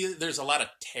if you see, there's a lot of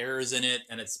tears in it,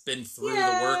 and it's been through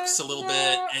Yeah, the works a little no,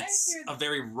 bit. I It's hear a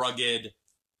very rugged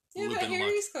Yeah, but Lupin look.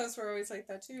 Harry's clothes were always like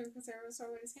that too, because there was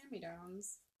always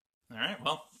hand-me-downs. All right,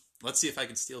 well, let's see if I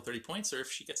can steal 30 points or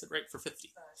if she gets it right for 50.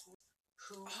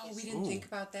 Who Oh, is we didn't Ooh. think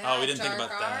about that. Oh, we didn't think Dark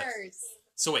about that. arts.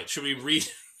 So wait, should we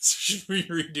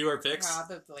redo our picks?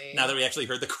 Probably. Now that we actually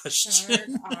heard the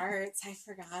question. Dark arts. I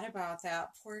forgot about that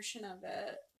portion of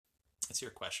it. That's your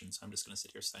question, so I'm just going to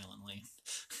sit here silently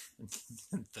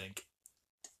and think.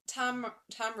 Tom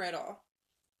Riddle.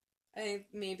 I think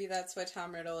maybe that's what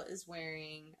Tom Riddle is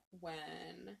wearing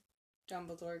when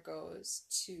Dumbledore goes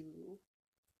to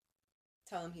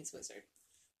tell him he's wizard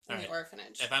in the Alright.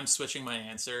 orphanage. If I'm switching my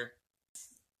answer,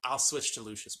 I'll switch to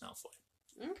Lucius Malfoy.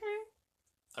 Okay.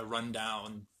 A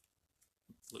rundown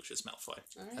Lucius Malfoy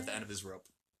Alright. at the end of his rope.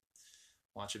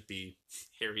 Watch it be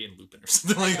Harry and Lupin or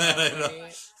something like that. I don't know.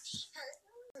 Right.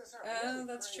 Oh,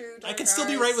 that's true. I Dark could still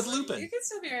be right arts. with Lupin. You could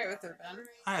still be right with Lupin.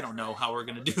 I don't know how we're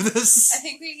going to do this. I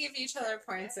think we give each other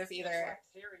points if either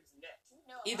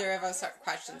of us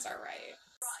questions are right.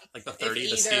 Like the If 30 to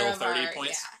either steal of 30 our-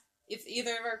 points? Yeah. If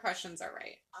either of our questions are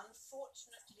right.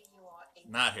 Unfortunately, you are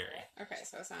incorrect. Not Harry. Okay,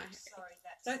 so it's not Harry. Sorry,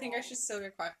 that's So I think I wrong. should still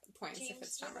get points Team if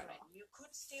it's Tom Riddle. Slytherin, you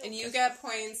could steal And you just get as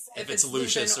points much if it's it's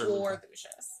Lucius Lupin or or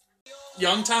Lucius.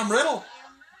 Young Tom Riddle.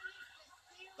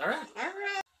 All right.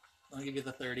 Alright. I'll give you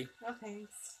the 30. Well,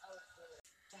 thanks.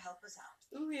 to help us out.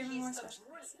 Ooh, we have more He's the special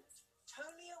brilliant,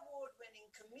 Tony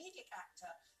Award-winning comedic actor,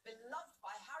 beloved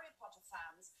by Harry Potter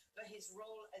fans for his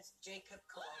role as Jacob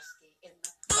Kowalski in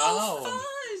the Oh,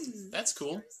 fun! that's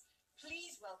cool.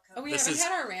 Please welcome. Oh, we This haven't is-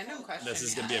 had our random question This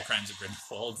is going to be a yet. Crimes of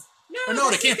Grindelwald. No, Or no,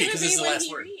 it this can't be, gonna 'cause this is the when last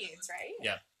he word. reads, right?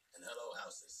 Yeah. And hello,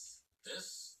 houses.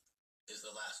 This is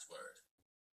the last word.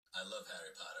 I love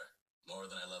Harry Potter more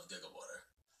than I love Gigawater.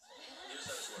 Here's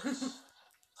how this works.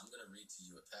 I'm going to read to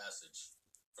you a passage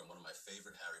from one of my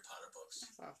favorite Harry Potter books,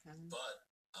 That's awesome. but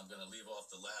I'm going to leave off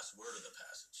the last word of the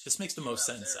passage. This makes the most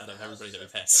sense out of everybody that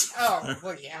we've had. Oh,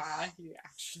 well, yeah, he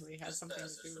actually has This something to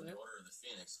passage do from with the it. Order of the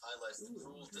Phoenix highlights the Ooh.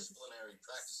 cruel disciplinary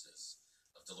practices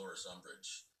of Dolores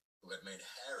Umbridge, who had made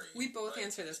Harry... We both write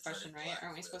answer this the dreaded question, right? Black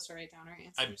Aren't we Quill. supposed to write down our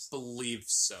I answers? believe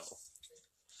so.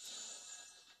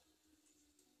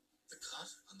 The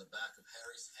cut on the back of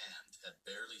Harry's hand had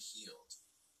barely healed,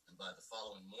 and by the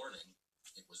following morning,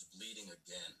 it was bleeding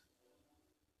again.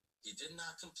 He did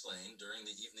not complain during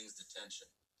the evening's detention.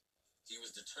 He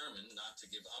was determined not to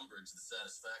give Umbridge the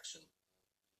satisfaction.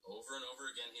 Over and over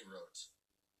again he wrote,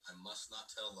 "I must not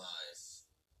tell lies,"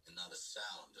 and not a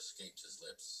sound escaped his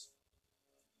lips,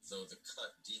 though the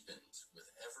cut deepened with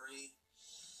every...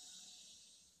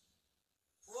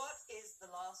 What is the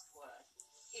last word?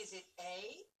 Is it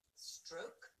A,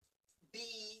 stroke,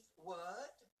 B, word,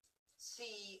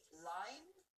 C, line,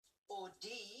 or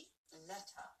D,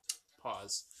 letter?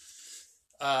 Pause.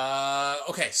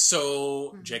 Okay,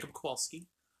 so Jacob Kowalski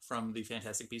from the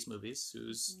Fantastic Beasts movies,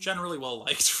 who's generally well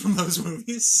liked from those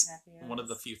movies. Exactly, yes. One of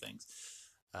the few things.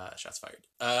 Shots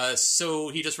fired. So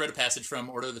he just read a passage from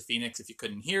Order of the Phoenix, if you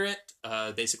couldn't hear it,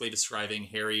 basically describing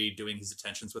Harry doing his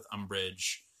attentions with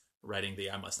Umbridge, writing the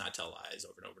I must not tell lies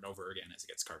over and over and over again as it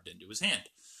gets carved into his hand.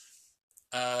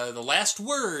 The last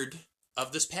word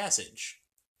of this passage,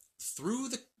 though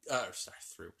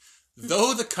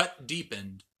the cut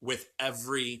deepened with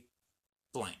every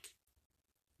blank.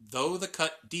 Though the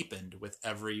cut deepened with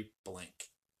every blank.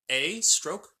 A,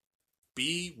 stroke.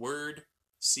 B, word.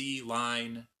 C,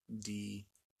 line. D,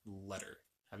 letter.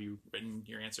 Have you written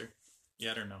your answer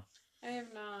yet or no? I have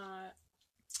not.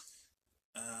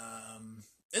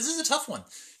 This is a tough one.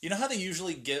 You know how they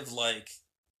usually give, like,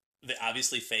 the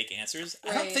obviously fake answers?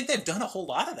 Right. I don't think they've done a whole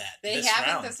lot of that They this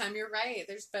haven't round. this time. You're right.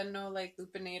 There's been no, like,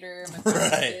 Lupinator,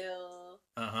 Right. Phil.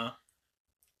 Uh-huh.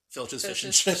 Filch's Fish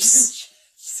and Filch's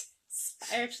Chips.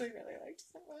 I actually really liked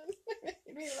that one. It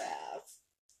made me laugh.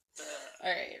 All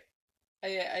right.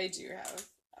 I do have...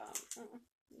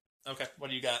 Okay, what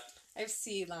do you got? I have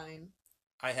C line.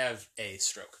 I have A,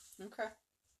 stroke. Okay.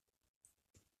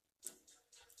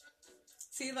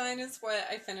 C line is what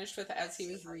I finished with as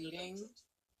he was reading.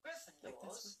 Like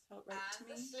this one felt right to And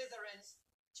the me. Slytherins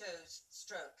chose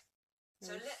stroke.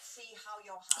 So let's see how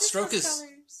your house... Stroke is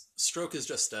Colors. stroke is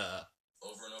just a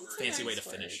Over and over It's a fancy again, way to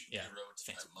nice finish. he Yeah, wrote, it's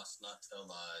fancy. I must not tell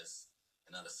lies,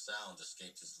 and not a sound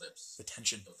escaped his lips. The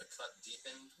tension. Though the cut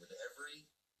deepened with every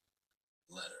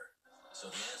letter. So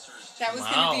the answer is That was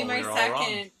Wow, going to be my we were all wrong.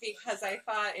 second because I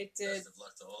thought it did Best of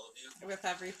luck to all of you. with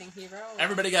everything he wrote.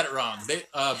 Everybody got it wrong. They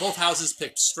both houses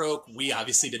picked stroke. We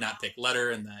obviously did not pick letter,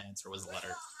 and the answer was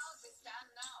letter.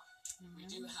 We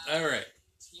do have All right.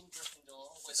 Team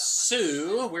Gryffindor with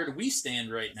So, where do we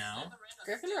stand right now?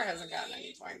 Gryffindor hasn't gotten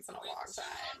any points in a long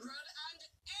time.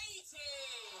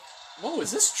 180. Whoa,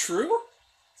 is this true?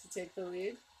 To take the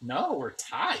lead. No, we're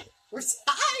tied. We're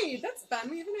tied. That's fun.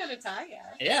 We haven't had a tie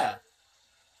yet. Yeah.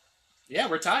 Yeah,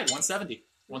 we're tied. 170.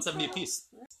 170 apiece.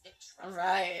 All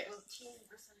right.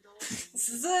 This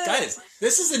is it. Guys,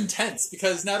 this is intense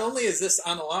because not only is this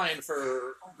on the line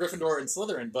for Gryffindor and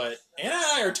Slytherin, but Anna and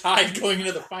I are tied going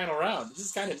into the final round. This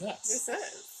is kind of nuts. This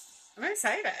is. I'm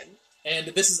excited. And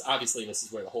this is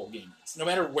where the whole game is. No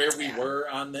matter where we Yeah. were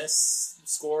on this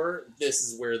score, this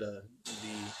is where the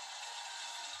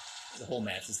whole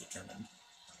match is determined.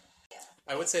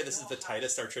 I would say this is the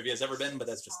tightest our trivia has ever been, but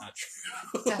that's just not true.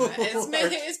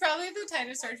 It's probably the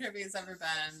tightest our trivia has ever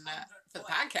been for the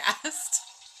podcast.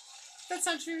 That's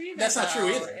not true either. That's not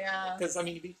true though. either. Yeah. Because, I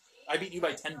mean, I beat you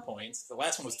by 10 points. The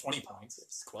last one was 20 points.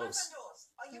 It's close. Gryffindors,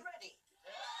 are you ready?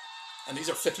 And these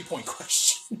are 50-point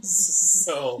questions.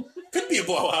 So, could be a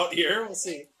blowout here. We'll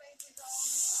see.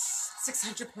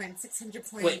 600 points. 600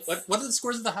 points. Wait, what are the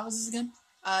scores of the houses again?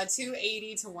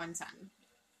 280 to 110.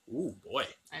 Ooh, boy.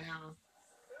 I know.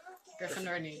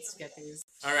 Gryffindor needs to get these.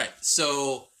 All right,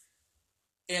 so,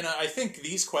 Anna, I think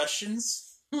these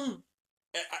questions...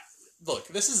 Look,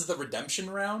 this is the redemption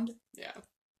round. Yeah.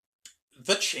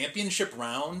 The championship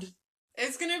round,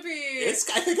 It's gonna be. I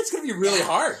think it's going to be really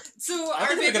hard. So I our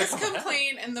think they're gonna biggest come ahead.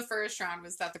 complaint in the first round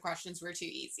was that the questions were too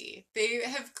easy. They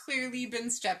have clearly been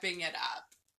stepping it up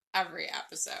every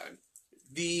episode.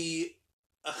 The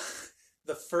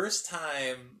first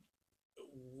time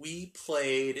we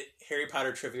played Harry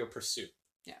Potter Trivial Pursuit.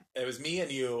 Yeah. It was me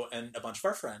and you and a bunch of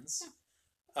our friends.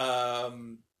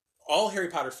 All Harry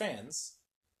Potter fans.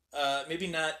 Maybe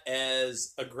not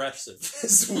as aggressive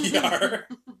as we are.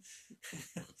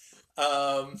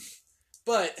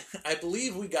 But I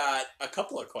believe we got a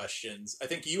couple of questions. I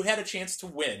think you had a chance to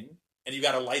win, and you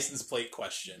got a license plate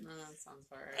question. Oh, that sounds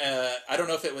right. I don't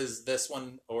know if it was this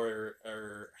one or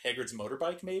Hagrid's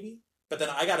motorbike, maybe. But then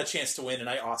I got a chance to win, and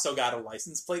I also got a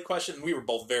license plate question. And we were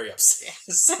both very upset.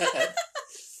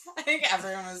 I think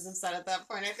everyone was upset at that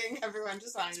point. I think everyone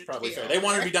just wanted it Probably to be fair. over. They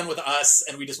wanted to be done with us,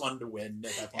 and we just wanted to win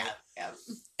at that point. Yeah.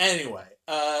 Anyway,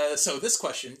 so this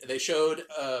question, they showed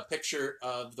a picture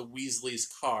of the Weasley's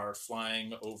car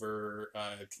flying over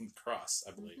King's Cross,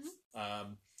 I believe.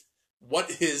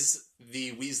 What is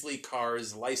the Weasley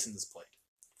car's license plate?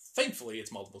 Thankfully,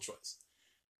 it's multiple choice.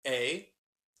 A,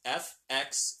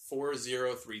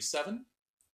 FX4037.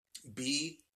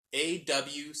 B,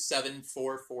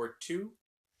 AW7442.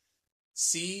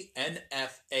 C,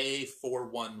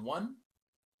 NFA411.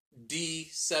 D,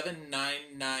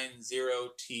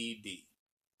 7990TD.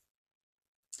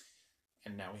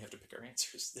 And now we have to pick our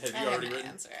answers. Have I you have already an written?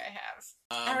 answer. I have.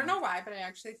 I don't know why, but I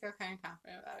actually feel kind of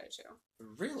confident about it too.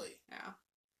 Really? Yeah.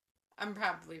 I'm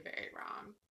probably very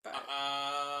wrong, but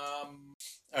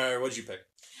What did you pick?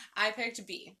 I picked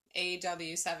B.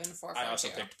 AW7442. I also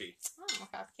picked B. Oh,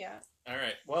 copycat. All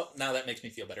right. Well, now that makes me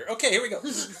feel better. Okay, here we go.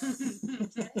 Is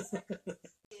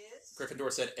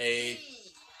Gryffindor said A. B.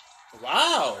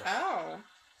 Wow! Oh.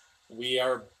 We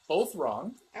are both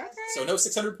wrong. Okay. So no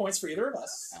 600 points for either of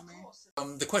us.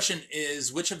 Bummer. The question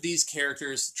is, which of these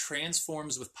characters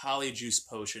transforms with Polyjuice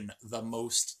Potion the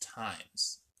most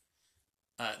times?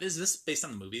 Is this based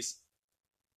on the movies?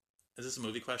 Is this a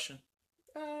movie question?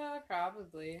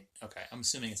 Probably. Okay, I'm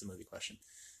assuming it's a movie question.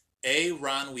 A.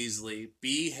 Ron Weasley.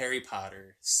 B. Harry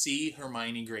Potter. C.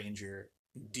 Hermione Granger.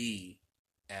 D.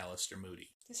 Alistair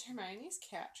Moody. Does Hermione's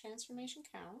cat transformation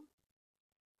count?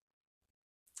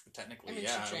 Technically, I mean,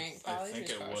 yeah. she drank I think Polyjuice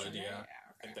it Potion, would, right? yeah. Yeah,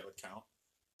 I think okay. that would count.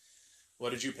 What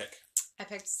did you pick? I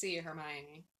picked C,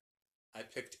 Hermione. I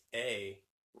picked A.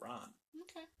 Ron.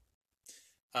 Okay.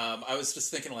 I was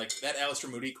just thinking, like, that Alistair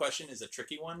Moody question is a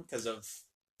tricky one because of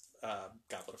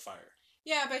Goblet of Fire.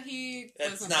 Yeah, but he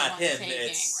It's wasn't not the one him, taking,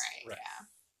 it's- right? right.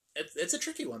 Yeah. It's a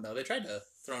tricky one, though. They tried to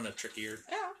throw in a trickier...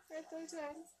 Yeah, right, they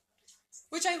did.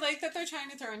 Which I like that they're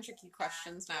trying to throw in tricky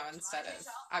questions now instead of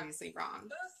obviously wrong.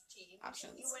 Both teams,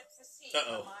 Options. you went for C.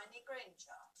 Uh-oh. Hermione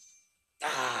Granger.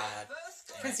 Ah!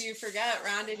 Because you forget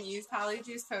Ron didn't use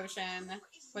Polyjuice Potion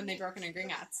when they broke into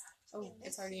Gringotts. Oh,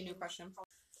 it's already a new question.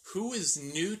 Who is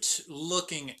Newt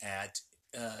looking at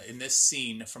in this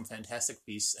scene from Fantastic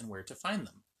Beasts and Where to Find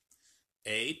Them?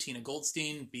 A. Tina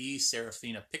Goldstein. B.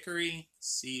 Serafina Pickery.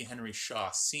 C. Henry Shaw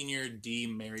Sr. D.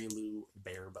 Mary Lou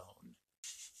Barebone.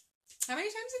 How many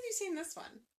times have you seen this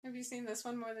one? Have you seen this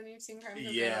one more than you've seen Crimes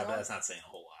of Yeah, Grindelwald? but that's not saying a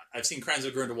whole lot. I've seen Crimes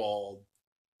of Grindelwald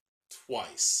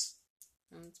twice.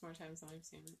 Oh, it's more times than I've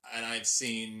seen it. And I've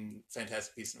seen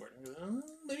Fantastic Beasts and Where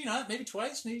maybe not. Maybe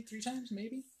twice. Maybe 3 times.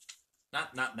 Maybe.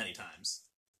 Not many times.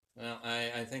 Well,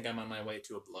 I think I'm on my way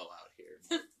to a blowout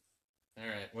here. All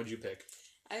right. What'd you pick?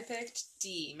 I picked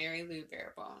D, Mary Lou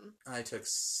Barebone. I took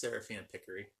Serafina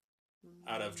Pickery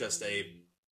out of just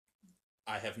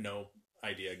I have no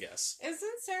idea guess.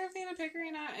 Isn't Serafina Pickery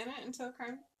not in it until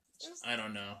Crime? I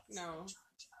don't know. No.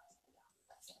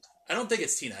 I don't think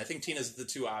it's Tina. I think Tina's the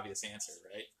too obvious answer,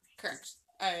 right? Correct.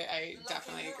 I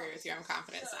definitely agree with you. I'm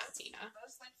confident it's not Tina.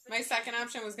 My second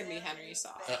option was going to be Henry Shaw.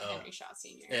 Uh-oh. Henry Shaw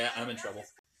Sr. Yeah, I'm in trouble.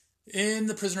 In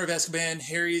The Prisoner of Azkaban,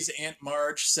 Harry's Aunt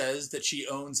Marge says that she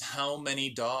owns how many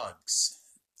dogs?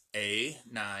 A,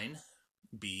 9,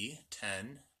 B,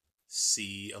 10,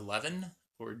 C, 11,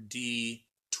 or D,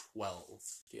 12?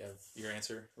 Do you have your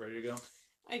answer ready to go?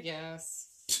 I guess.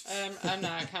 I'm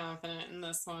not confident in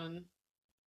this one.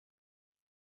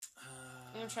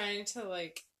 I'm trying to,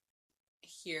 like,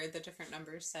 hear the different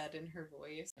numbers said in her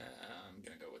voice. I'm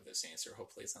going to go with this answer.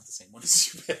 Hopefully it's not the same one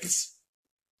as you picked.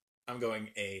 I'm going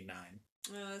A9.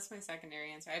 Oh, that's my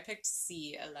secondary answer. I picked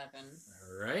C11.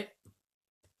 All right.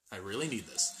 I really need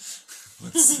this.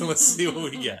 Let's see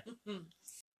what we get. Yeah,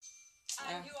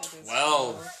 that is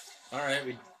Well, cool. all right.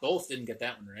 We both didn't get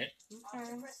that one right.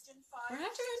 Okay. We're not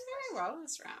doing very well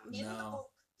this round. No.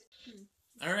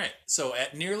 All right. So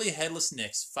at Nearly Headless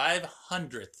Nick's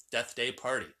 500th Death Day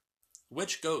party,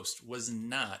 which ghost was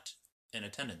not in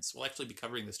attendance? We'll actually be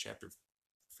covering this chapter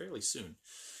fairly soon.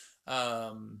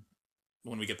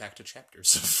 When we get back to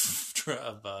chapters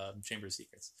of Chamber of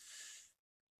Secrets.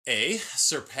 A.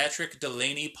 Sir Patrick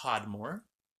Delaney Podmore.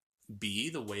 B.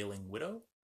 The Wailing Widow.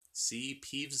 C.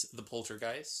 Peeves the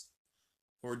Poltergeist.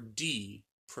 Or D.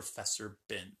 Professor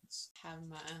Binns. Have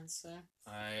my answer.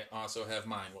 I also have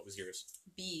mine. What was yours?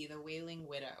 B, the Wailing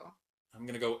Widow. I'm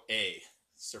going to go A.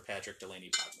 Sir Patrick Delaney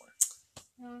Podmore.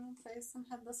 You want to play some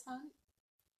Headless Hunt?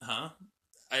 Huh?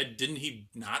 Didn't he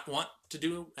not want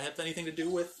to have anything to do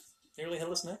with Nearly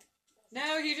Headless Nick?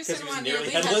 No, he just 'Cause didn't he was want nearly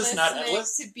Nearly headless, Headless not Nick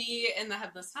headless? to be in the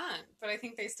Headless Hunt. But I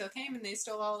think they still came and they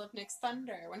stole all of Nick's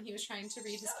thunder when he was trying to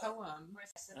read his poem.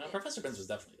 Professor Binns was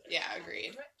definitely there. Yeah,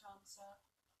 agreed. Correct answer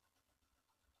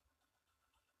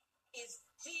is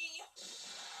D.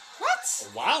 What?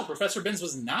 Wow, Professor Binns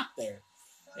was not there.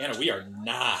 Anna, we are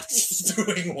not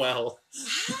doing well.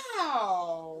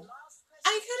 Wow.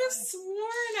 I could have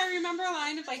sworn I remember a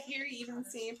line of like Harry even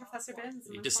seeing Professor Binns.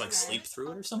 in You the just like corner. sleep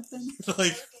through it or something?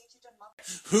 Like,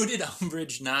 who did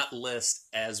Umbridge not list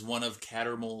as one of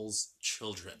Cattermole's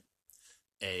children?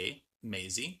 A.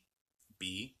 Maisie.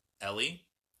 B. Ellie.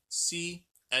 C.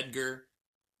 Edgar.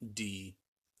 D.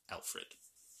 Alfred.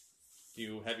 Do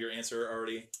you have your answer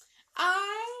already?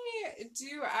 I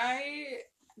do. I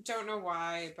don't know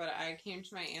why, but I came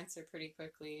to my answer pretty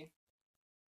quickly.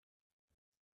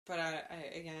 But I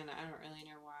don't really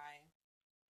know why.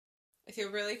 I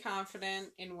feel really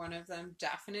confident in one of them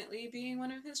definitely being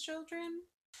one of his children.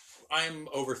 I'm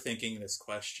overthinking this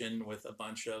question with a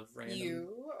bunch of random...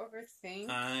 You overthink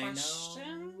questions?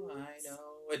 I know.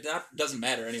 It doesn't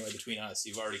matter anyway between us.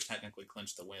 You've already technically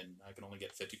clinched the win. I can only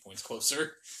get 50 points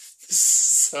closer.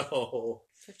 So,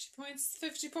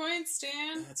 50 points,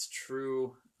 Dan. That's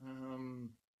true.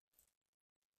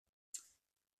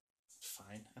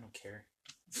 Fine, I don't care.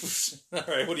 All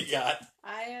right, what do you got?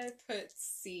 I put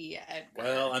C, Edgar.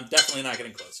 Well, I'm definitely not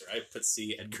getting closer. I put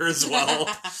C, Edgar as well.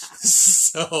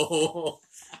 So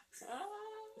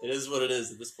it is what it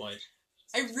is at this point.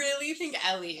 I really think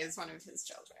Ellie is one of his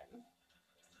children.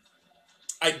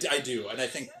 I do, and I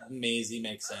think Maisie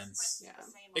makes sense. Yeah.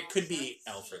 It could be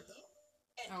Alfred, though.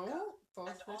 Oh,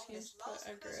 both the teams put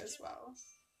Edgar as well.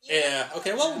 Yeah,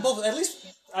 okay, well, both, at least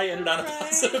I ended on a Right,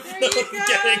 positive there note you of go.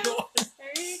 getting one.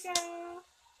 There you go.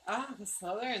 Ah, the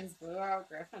Slytherins blew out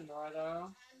Gryffindor,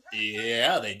 though.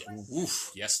 Yeah, they did.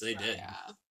 Oof, yes, they did. Yeah.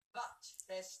 But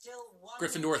there's still one.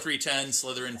 Gryffindor 310,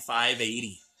 Slytherin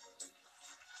 580.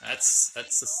 That's a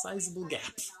sizable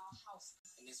gap.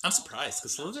 I'm surprised,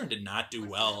 because Slytherin did not do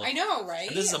well. I know, right?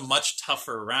 And this is a much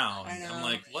tougher round. I know. I'm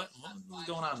like, what was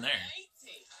going on there?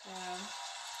 Yeah.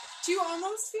 Do you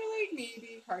almost feel like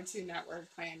maybe Cartoon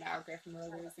Network planned out Gryffindor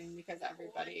losing because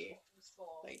everybody,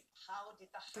 like,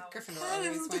 the Gryffindor I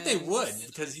always don't think wins? they would,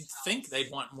 because you'd think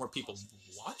they'd want more people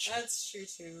watching. That's true,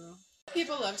 too.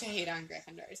 People love to hate on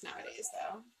Gryffindors nowadays,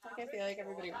 though. Like, I feel like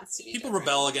everybody wants to be People different.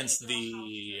 rebel against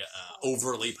the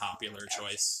overly popular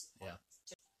choice. Yeah.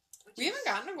 We haven't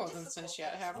gotten a Golden Snitch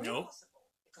yet, have we? Nope.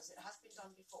 Because it has been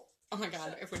done before. Oh my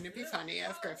god, wouldn't it be funny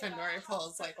if Gryffindor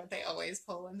pulls, like, what they always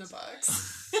pull in the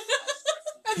books?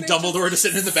 And they Dumbledore just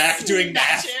sitting in the back doing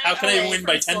math. snatch it How can I away win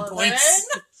by from 10 Slytherin. points?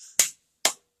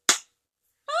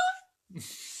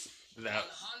 That,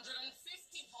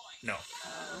 150 points. no,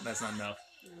 that's not enough.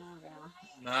 Oh,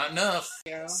 yeah. Not enough.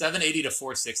 Yeah. 780 to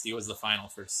 460 was the final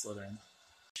for Slytherin.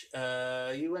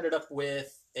 You ended up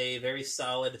with a very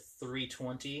solid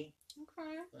 320,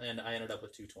 Okay. and I ended up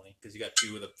with 220 because you got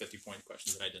 2 of the 50-point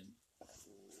questions that I didn't.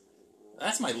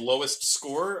 That's my lowest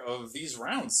score of these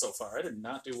rounds so far. I did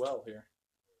not do well here.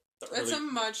 It's a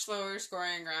much lower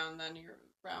scoring round than your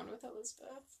round with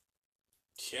Elizabeth.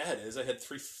 Yeah, it is. I had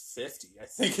 350, I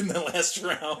think, in the last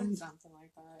round. Something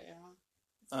like that,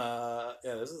 yeah.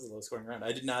 Yeah, this is a low scoring round.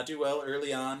 I did not do well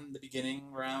early on the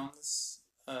beginning rounds.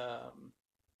 And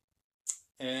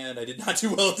I did not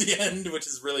do well at the end, which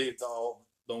is really the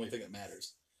only thing that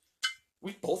matters.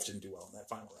 We both didn't do well in that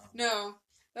final round. No.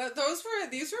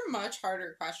 These were much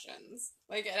harder questions.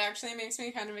 Like, it actually makes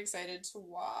me kind of excited to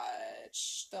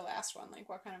watch the last one. Like,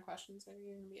 what kind of questions are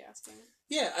you going to be asking?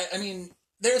 Yeah, I mean,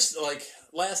 there's, like,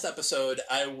 last episode,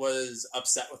 I was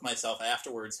upset with myself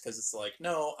afterwards because it's like,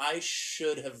 no, I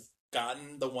should have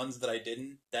gotten the ones that I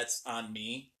didn't. That's on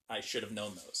me. I should have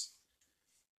known those.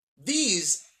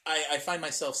 These, I find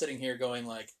myself sitting here going,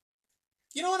 like,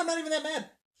 you know what, I'm not even that mad.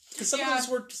 Because some of those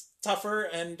were tougher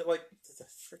and, like, the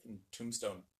freaking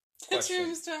tombstone question. The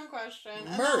tombstone question.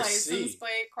 And the Mercy. license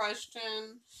plate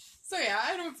question. So, yeah,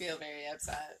 I don't feel very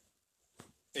upset.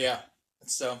 Yeah.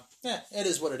 So, yeah, it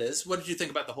is what it is. What did you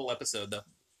think about the whole episode, though?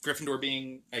 Gryffindor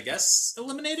being, I guess,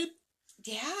 eliminated?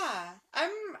 Yeah. I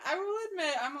will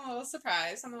admit, I'm a little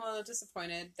surprised. I'm a little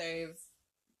disappointed they've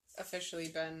officially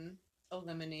been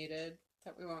eliminated,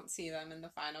 that we won't see them in the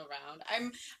final round.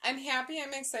 I'm happy,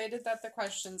 I'm excited that the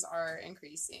questions are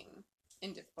increasing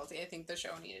in difficulty. I think the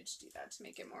show needed to do that to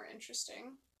make it more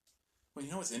interesting. Well, you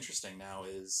know what's interesting now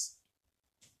is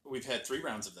we've had 3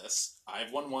 rounds of this.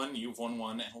 I've won 1, you've won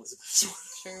 1, and Elizabeth's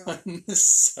won 1.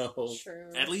 So,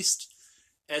 True. at least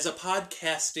as a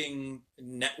podcasting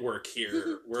network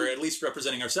here, we're at least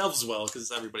representing ourselves well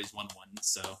because everybody's won 1.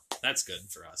 So, that's good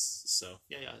for us. So,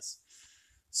 yes.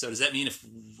 So does that mean if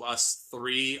us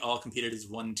 3 all competed as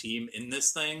one team in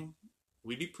this thing,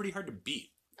 we'd be pretty hard to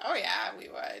beat? Oh, yeah, we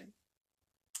would.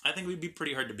 I think we'd be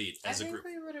pretty hard to beat as a group. I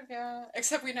think we would have, yeah.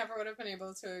 Except we never would have been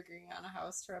able to agree on a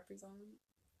house to represent.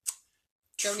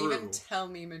 True. Don't even tell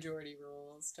me majority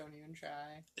rules. Don't even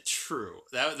try. True.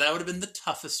 That would have been the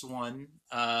toughest one.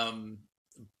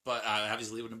 But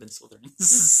obviously it wouldn't have been Slytherin.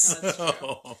 That's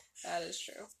true. That is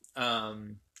true.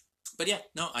 But yeah,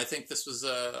 no, I think this was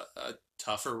a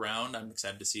tougher round. I'm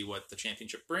excited to see what the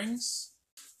championship brings.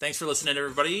 Thanks for listening,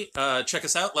 everybody. Check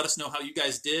us out. Let us know how you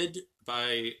guys did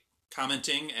by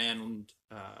commenting and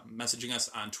messaging us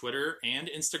on Twitter and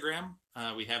Instagram.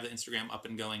 We have the Instagram up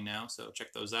and going now, so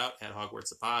check those out at Hogwarts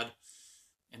the Pod.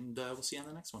 And we'll see you on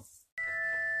the next one.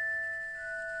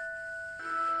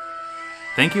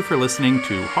 Thank you for listening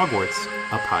to Hogwarts,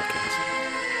 a podcast.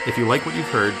 If you like what you've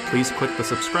heard, please click the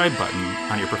subscribe button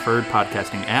on your preferred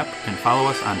podcasting app and follow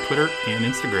us on Twitter and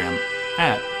Instagram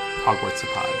at Hogwarts the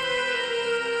Pod.